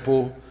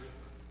example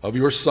of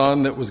your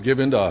Son that was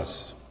given to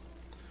us.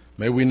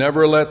 May we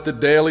never let the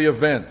daily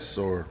events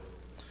or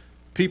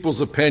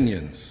people's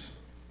opinions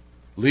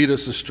lead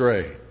us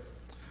astray.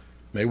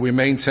 May we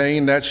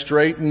maintain that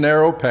straight and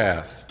narrow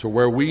path to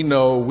where we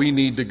know we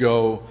need to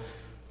go,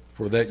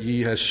 for that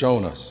ye has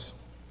shown us.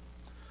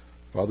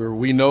 Father,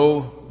 we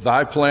know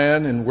thy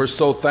plan, and we're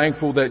so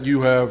thankful that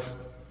you have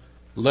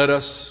let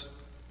us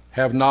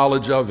have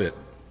knowledge of it.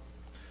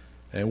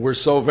 And we're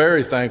so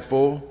very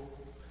thankful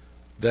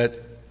that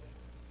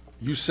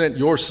you sent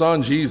your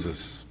son,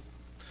 Jesus.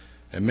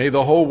 And may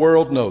the whole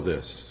world know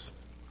this,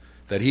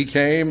 that he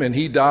came and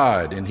he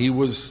died and he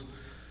was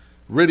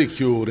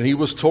ridiculed and he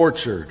was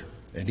tortured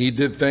and he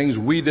did things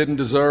we didn't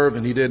deserve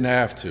and he didn't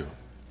have to.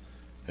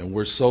 And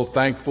we're so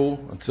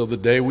thankful until the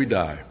day we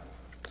die.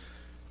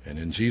 And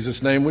in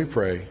Jesus' name we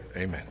pray,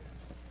 amen.